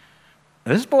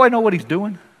 does this boy know what he's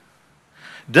doing?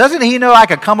 Doesn't he know I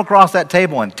could come across that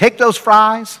table and take those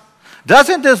fries?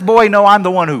 Doesn't this boy know I'm the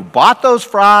one who bought those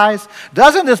fries?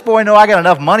 Doesn't this boy know I got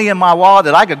enough money in my wallet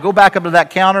that I could go back up to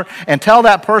that counter and tell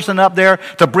that person up there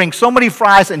to bring so many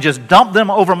fries and just dump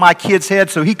them over my kid's head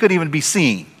so he couldn't even be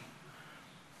seen?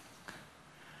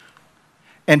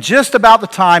 And just about the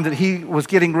time that he was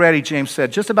getting ready, James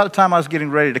said, just about the time I was getting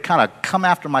ready to kind of come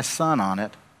after my son on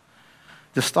it,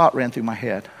 this thought ran through my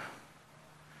head.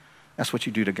 That's what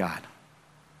you do to God.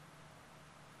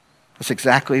 That's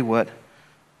exactly what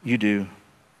you do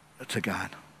to God.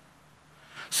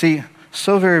 See,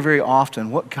 so very, very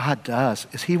often what God does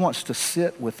is He wants to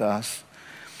sit with us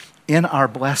in our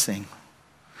blessing,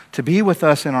 to be with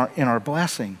us in our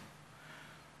blessing.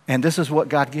 And this is what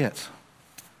God gets.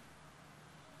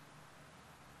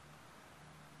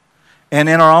 And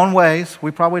in our own ways, we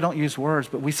probably don't use words,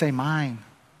 but we say mine.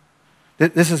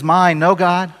 This is mine. No,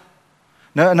 God.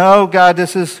 No, God,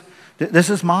 this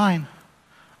is mine.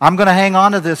 I'm going to hang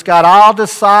on to this, God. I'll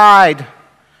decide,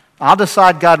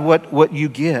 God, what you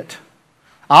get.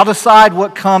 I'll decide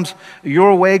what comes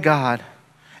your way, God.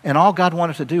 And all God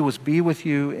wanted to do was be with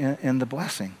you in the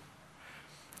blessing.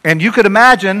 And you could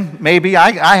imagine, maybe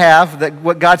I have, that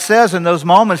what God says in those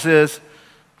moments is,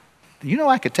 do you know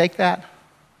I could take that?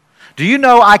 Do you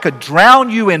know I could drown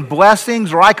you in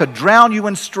blessings or I could drown you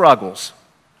in struggles?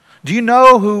 Do you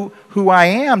know who I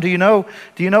am? Do you know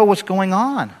what's going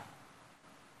on?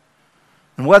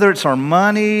 And whether it's our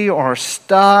money or our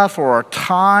stuff or our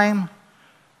time,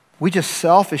 we just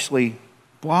selfishly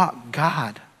block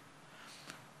God.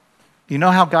 You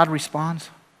know how God responds?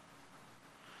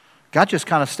 God just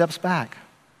kind of steps back.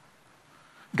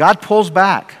 God pulls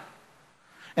back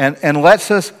and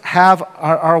lets us have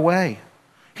our way.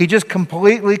 He just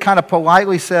completely, kind of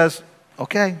politely says,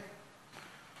 okay,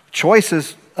 choice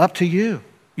is up to you.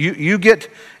 You get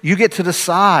to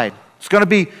decide. It's going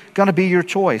to be your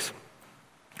choice.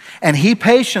 And he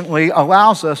patiently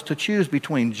allows us to choose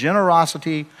between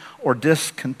generosity or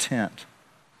discontent.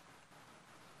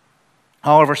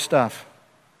 All of our stuff,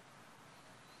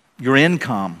 your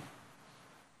income,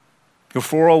 your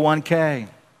 401k,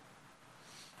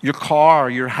 your car,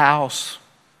 your house,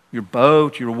 your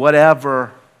boat, your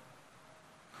whatever,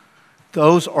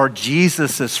 those are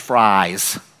Jesus's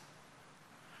fries.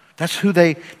 That's who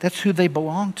they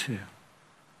belong to.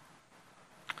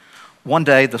 One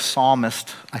day, the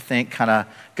psalmist, I think, kind of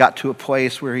got to a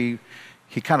place where he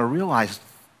kind of realized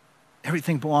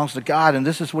everything belongs to God. And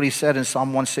this is what he said in Psalm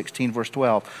 116, verse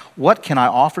 12. What can I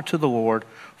offer to the Lord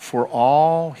for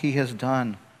all he has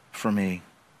done for me?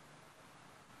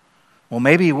 Well,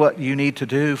 maybe what you need to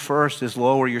do first is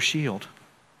lower your shield.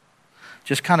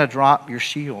 Just kind of drop your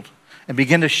shield and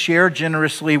begin to share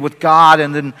generously with God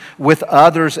and then with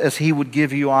others as he would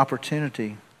give you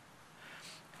opportunity.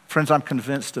 Friends, I'm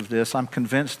convinced of this. I'm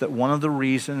convinced that one of the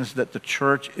reasons that the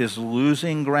church is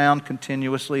losing ground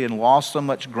continuously and lost so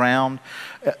much ground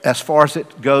as far as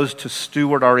it goes to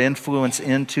steward our influence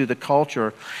into the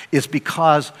culture is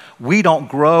because we don't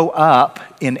grow up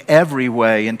in every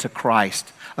way into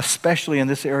Christ, especially in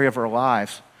this area of our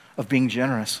lives of being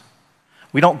generous.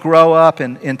 We don't grow up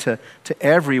into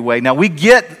every way. Now,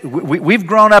 we've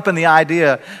grown up in the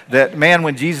idea that, man,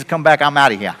 when Jesus comes back, I'm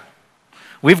out of here.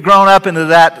 We've grown up into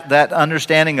that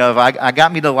understanding of, I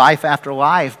got me to life after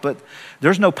life, but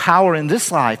there's no power in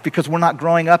this life because we're not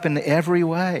growing up in every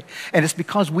way. And it's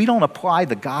because we don't apply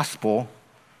the gospel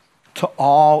to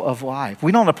all of life.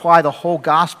 We don't apply the whole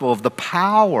gospel of the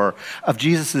power of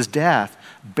Jesus' death,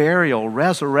 burial,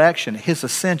 resurrection, his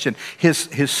ascension, his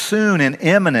soon and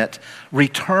imminent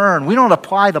return. We don't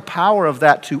apply the power of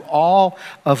that to all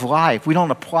of life. We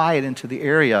don't apply it into the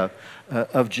area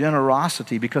of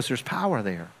generosity because there's power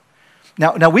there.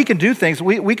 Now we can do things.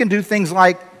 We can do things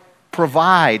like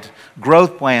provide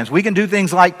growth plans. We can do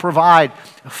things like provide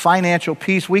financial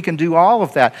peace. We can do all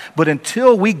of that. But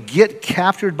until we get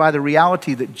captured by the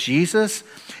reality that Jesus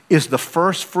is the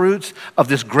first fruits of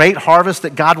this great harvest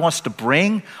that God wants to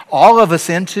bring all of us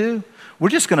into, we're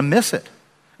just going to miss it.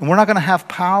 And we're not going to have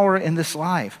power in this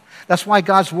life. That's why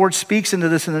God's word speaks into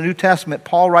this in the New Testament.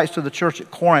 Paul writes to the church at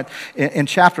Corinth in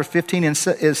chapter 15, and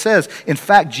it says, in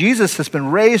fact, Jesus has been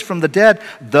raised from the dead,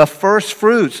 the first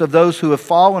fruits of those who have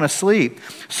fallen asleep.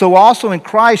 So also in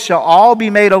Christ shall all be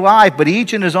made alive, but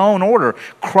each in his own order.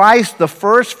 Christ the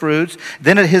first fruits,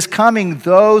 then at his coming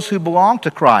those who belong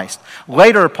to Christ.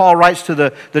 Later, Paul writes to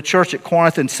the church at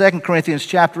Corinth in 2 Corinthians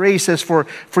chapter 8, he says, For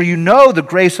you know the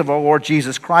grace of our Lord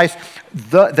Jesus Christ,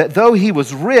 that though he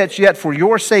was rich, yet for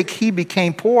your sake he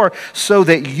became poor, so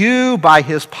that you by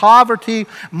his poverty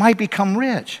might become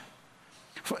rich.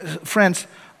 Friends,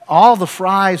 all the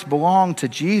fries belong to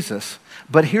Jesus,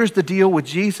 but here's the deal with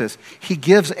Jesus. He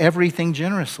gives everything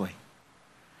generously.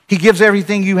 He gives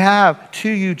everything you have to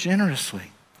you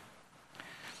generously.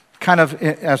 Kind of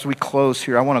as we close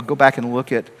here, I want to go back and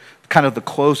look at kind of the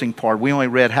closing part. We only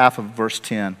read half of verse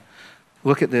 10.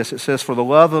 Look at this. It says, for the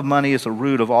love of money is a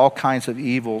root of all kinds of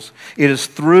evils. It is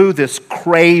through this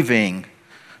craving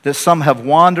that some have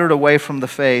wandered away from the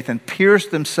faith and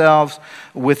pierced themselves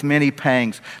with many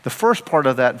pangs. The first part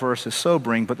of that verse is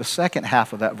sobering, but the second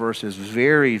half of that verse is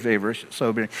very, very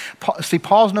sobering. See,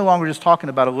 Paul's no longer just talking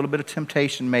about a little bit of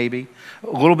temptation maybe, a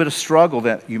little bit of struggle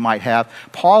that you might have.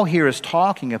 Paul here is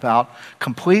talking about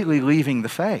completely leaving the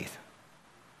faith.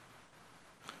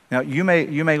 Now, you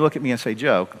may look at me and say,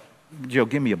 Joe,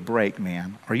 give me a break,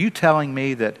 man. Are you telling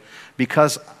me that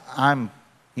because I'm,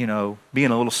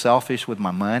 being a little selfish with my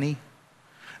money,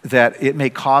 that it may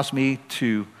cause me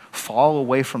to fall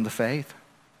away from the faith?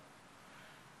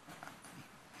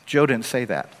 Joe didn't say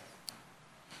that.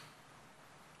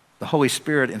 The Holy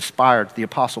Spirit inspired the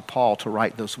Apostle Paul to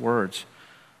write those words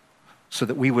so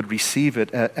that we would receive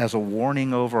it as a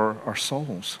warning over our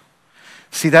souls.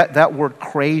 See, that word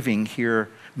craving here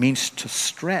means to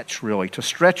stretch, really, to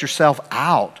stretch yourself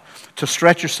out, to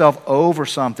stretch yourself over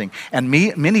something. And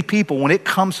many people, when it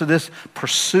comes to this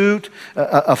pursuit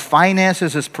of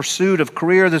finances, this pursuit of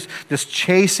career, this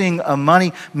chasing of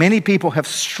money, many people have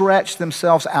stretched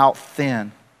themselves out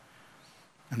thin.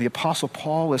 And the Apostle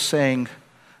Paul is saying,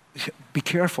 be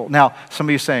careful. Now, some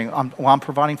of you are saying, I'm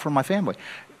providing for my family.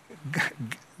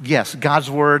 Yes, God's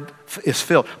word is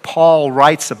filled. Paul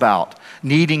writes about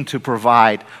needing to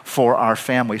provide for our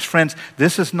families. Friends,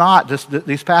 this is not,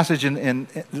 these passages in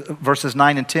verses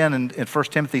 9 and 10 in 1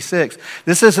 Timothy 6,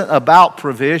 this isn't about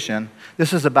provision.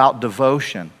 This is about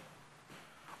devotion.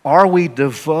 Are we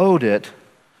devoted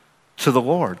to the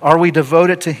Lord? Are we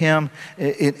devoted to Him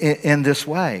in this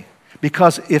way?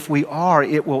 Because if we are,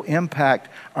 it will impact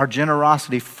our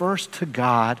generosity first to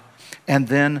God and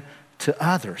then to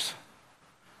others.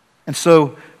 And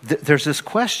so there's this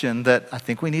question that I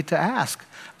think we need to ask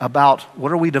about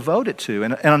what are we devoted to?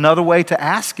 And another way to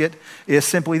ask it is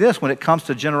simply this. When it comes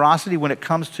to generosity, when it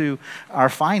comes to our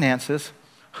finances,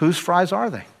 whose fries are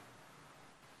they?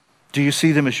 Do you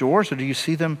see them as yours or do you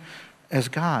see them as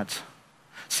God's?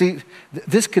 See,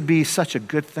 this could be such a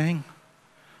good thing,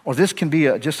 or this can be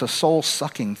just a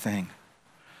soul-sucking thing.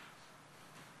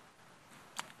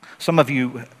 Some of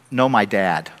you know my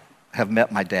dad, have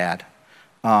met my dad.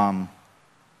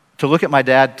 To look at my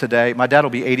dad today, my dad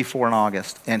will be 84 in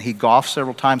August, and he golfs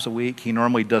several times a week. He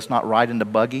normally does not ride in the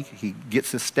buggy. He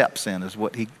gets his steps in, is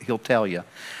what he'll tell you.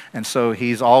 And so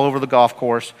he's all over the golf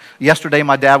course. Yesterday,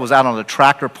 my dad was out on a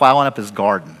tractor plowing up his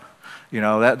garden. You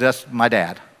know, that's my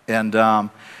dad. And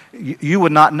you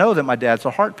would not know that my dad's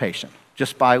a heart patient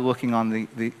just by looking on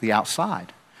the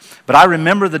outside. But I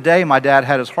remember the day my dad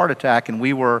had his heart attack, and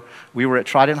we were at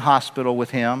Trident Hospital with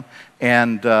him,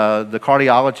 and the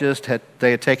cardiologist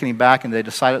had taken him back, and they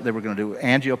decided they were going to do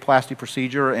an angioplasty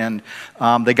procedure, and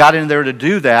they got in there to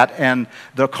do that, and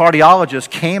the cardiologist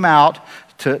came out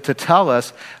to tell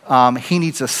us he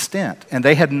needs a stent. And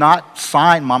they had not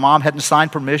signed, my mom hadn't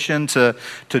signed permission to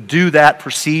do that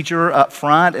procedure up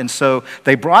front, and so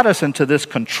they brought us into this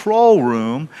control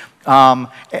room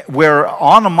where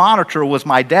on a monitor was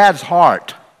my dad's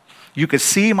heart. You could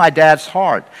see my dad's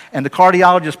heart. And the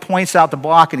cardiologist points out the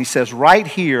block and he says, right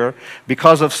here,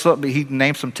 because of some, he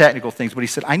named some technical things, but he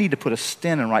said, I need to put a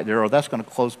stent in right there or that's going to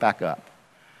close back up.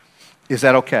 Is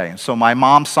that okay? And so my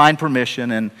mom signed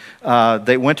permission and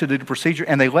they went to do the procedure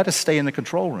and they let us stay in the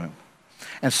control room.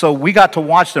 And so we got to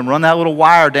watch them run that little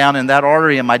wire down in that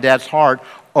artery in my dad's heart,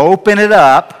 open it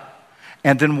up,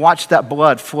 and then watch that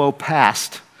blood flow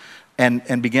past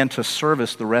and begin to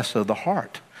service the rest of the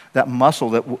heart. That muscle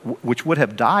which would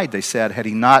have died, they said, had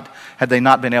they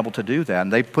not been able to do that.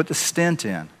 And they put the stent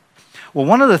in. Well,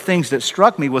 one of the things that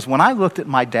struck me was when I looked at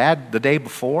my dad the day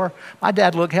before, my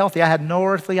dad looked healthy. I had no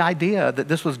earthly idea that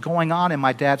this was going on in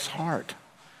my dad's heart.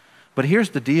 But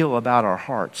here's the deal about our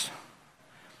hearts.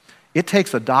 It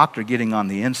takes a doctor getting on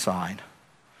the inside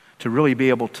to really be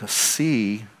able to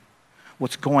see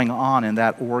what's going on in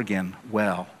that organ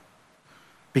well.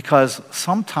 Because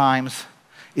sometimes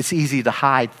it's easy to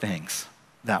hide things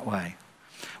that way.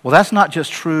 Well, that's not just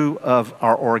true of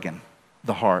our organ,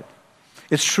 the heart.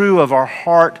 It's true of our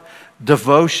heart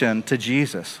devotion to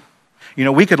Jesus. You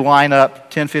know, we could line up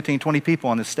 10, 15, 20 people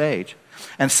on this stage,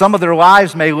 and some of their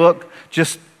lives may look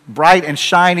just bright and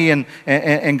shiny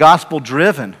and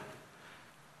gospel-driven,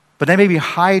 but they may be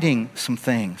hiding some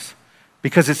things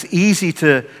because it's easy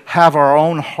to have our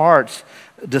own hearts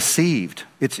deceived.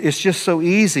 It's just so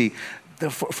easy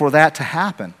for that to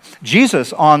happen.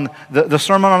 Jesus on the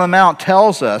Sermon on the Mount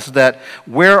tells us that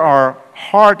where our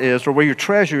heart is or where your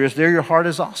treasure is, there your heart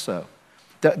is also.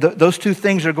 Those two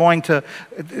things are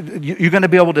you're going to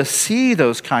be able to see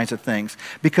those kinds of things.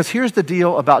 Because here's the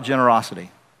deal about generosity.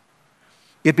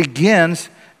 It begins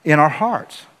in our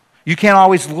hearts. You can't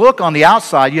always look on the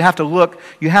outside. You have to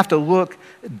look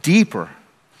deeper.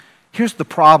 Here's the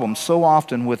problem so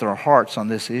often with our hearts on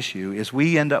this issue is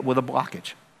we end up with a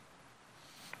blockage.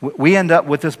 We end up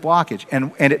with this blockage.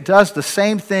 And it does the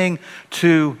same thing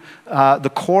to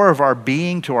the core of our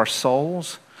being, to our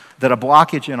souls, that a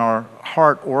blockage in our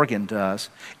heart organ does.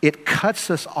 It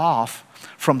cuts us off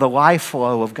from the life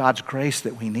flow of God's grace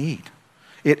that we need.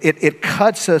 It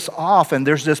cuts us off, and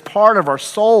there's this part of our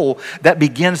soul that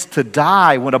begins to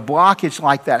die when a blockage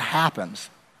like that happens.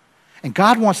 And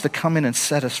God wants to come in and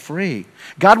set us free.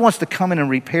 God wants to come in and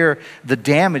repair the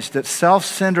damage that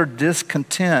self-centered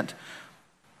discontent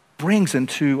brings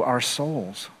into our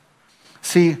souls.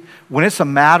 See, when it's a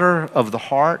matter of the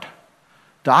heart,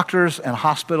 doctors and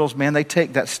hospitals, man, they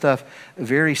take that stuff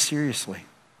very seriously.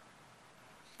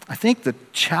 I think the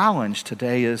challenge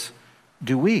today is,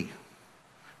 do we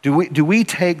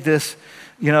take this,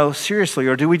 seriously,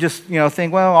 or do we just,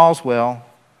 think, well, all's well.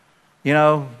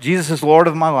 Jesus is Lord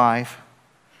of my life.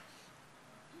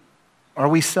 Are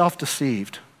we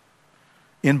self-deceived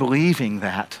in believing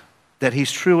that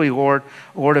He's truly Lord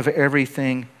of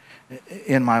everything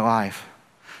in my life?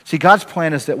 See, God's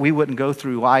plan is that we wouldn't go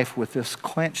through life with this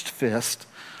clenched fist,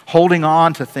 holding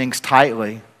on to things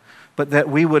tightly, but that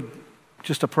we would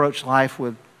just approach life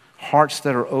with hearts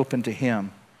that are open to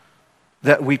him.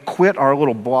 That we quit our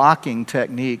little blocking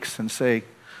techniques and say,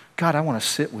 God, I want to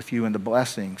sit with you in the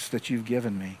blessings that you've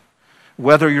given me.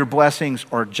 Whether your blessings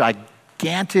are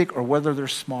gigantic or whether they're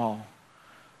small.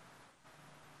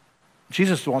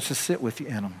 Jesus wants to sit with you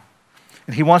in them.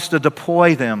 And he wants to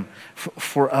deploy them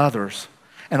for others.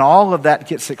 And all of that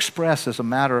gets expressed as a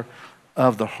matter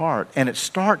of the heart. And it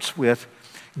starts with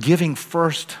giving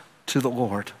first to the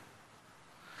Lord.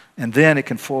 And then it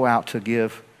can flow out to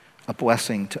give a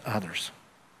blessing to others.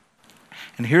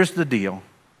 And here's the deal.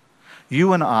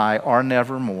 You and I are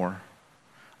never more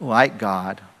like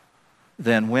God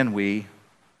than when we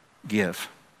give.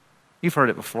 You've heard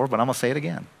it before, but I'm going to say it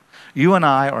again. You and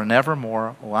I are never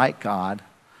more like God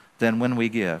than when we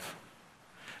give.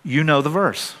 You know the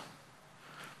verse.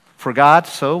 For God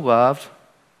so loved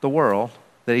the world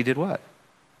that he did what?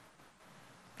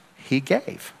 He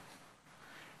gave.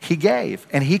 He gave,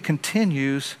 and he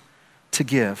continues to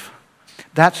give.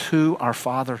 That's who our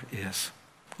Father is.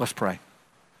 Let's pray.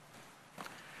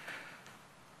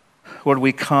 Lord,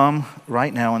 we come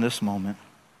right now in this moment.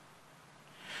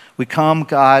 We come,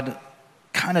 God,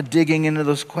 kind of digging into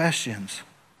those questions.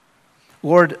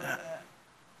 Lord,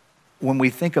 when we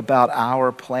think about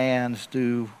our plans,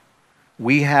 do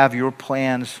we have your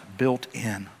plans built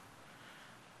in?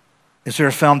 Is there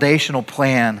a foundational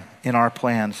plan in our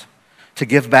plans to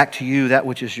give back to you that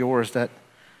which is yours, that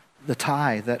the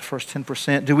tithe, that first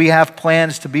 10%? Do we have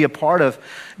plans to be a part of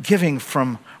giving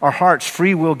from our hearts,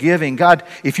 free will giving? God,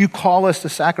 if you call us to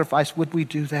sacrifice, would we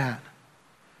do that?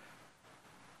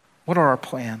 What are our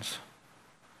plans?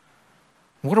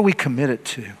 What are we committed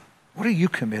to? What are you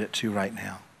committed to right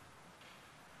now?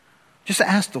 Just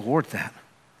ask the Lord that.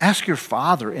 Ask your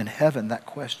Father in heaven that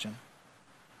question.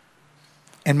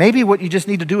 And maybe what you just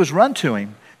need to do is run to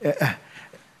him.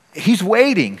 He's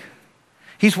waiting.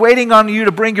 He's waiting on you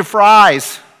to bring your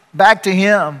fries back to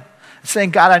him,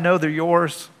 saying, God, I know they're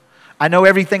yours. I know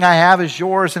everything I have is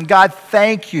yours. And God,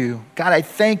 thank you. God, I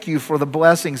thank you for the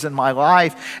blessings in my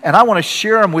life. And I want to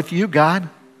share them with you, God.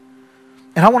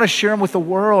 And I want to share them with the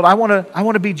world. I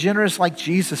want to be generous like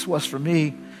Jesus was for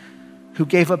me, who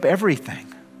gave up everything,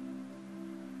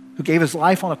 who gave his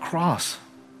life on a cross.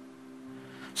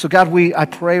 So God, I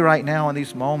pray right now in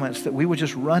these moments that we would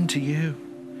just run to you.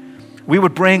 We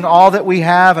would bring all that we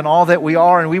have and all that we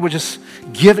are, and we would just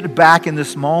give it back in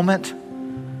this moment.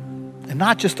 And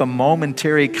not just a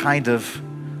momentary kind of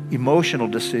emotional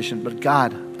decision, but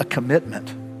God, a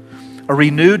commitment, a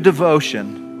renewed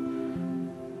devotion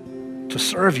to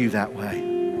serve you that way,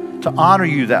 to honor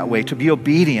you that way, to be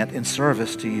obedient in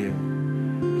service to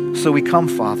you. So we come,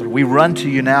 Father. We run to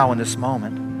you now in this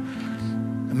moment.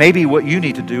 Maybe what you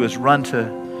need to do is run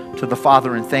to the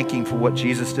Father and thank him for what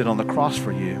Jesus did on the cross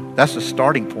for you. That's the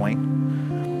starting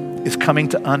point, is coming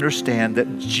to understand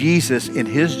that Jesus, in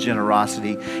his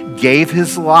generosity, gave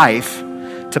his life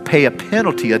to pay a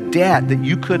penalty, a debt that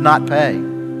you could not pay.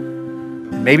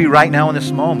 And maybe right now in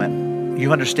this moment,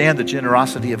 you understand the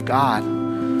generosity of God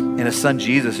in his Son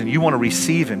Jesus, and you want to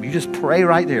receive him. You just pray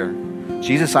right there.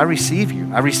 Jesus, I receive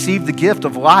you. I receive the gift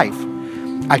of life.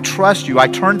 I trust you. I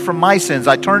turn from my sins.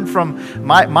 I turn from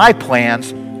my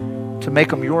plans to make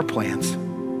them your plans.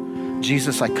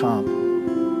 Jesus, I come.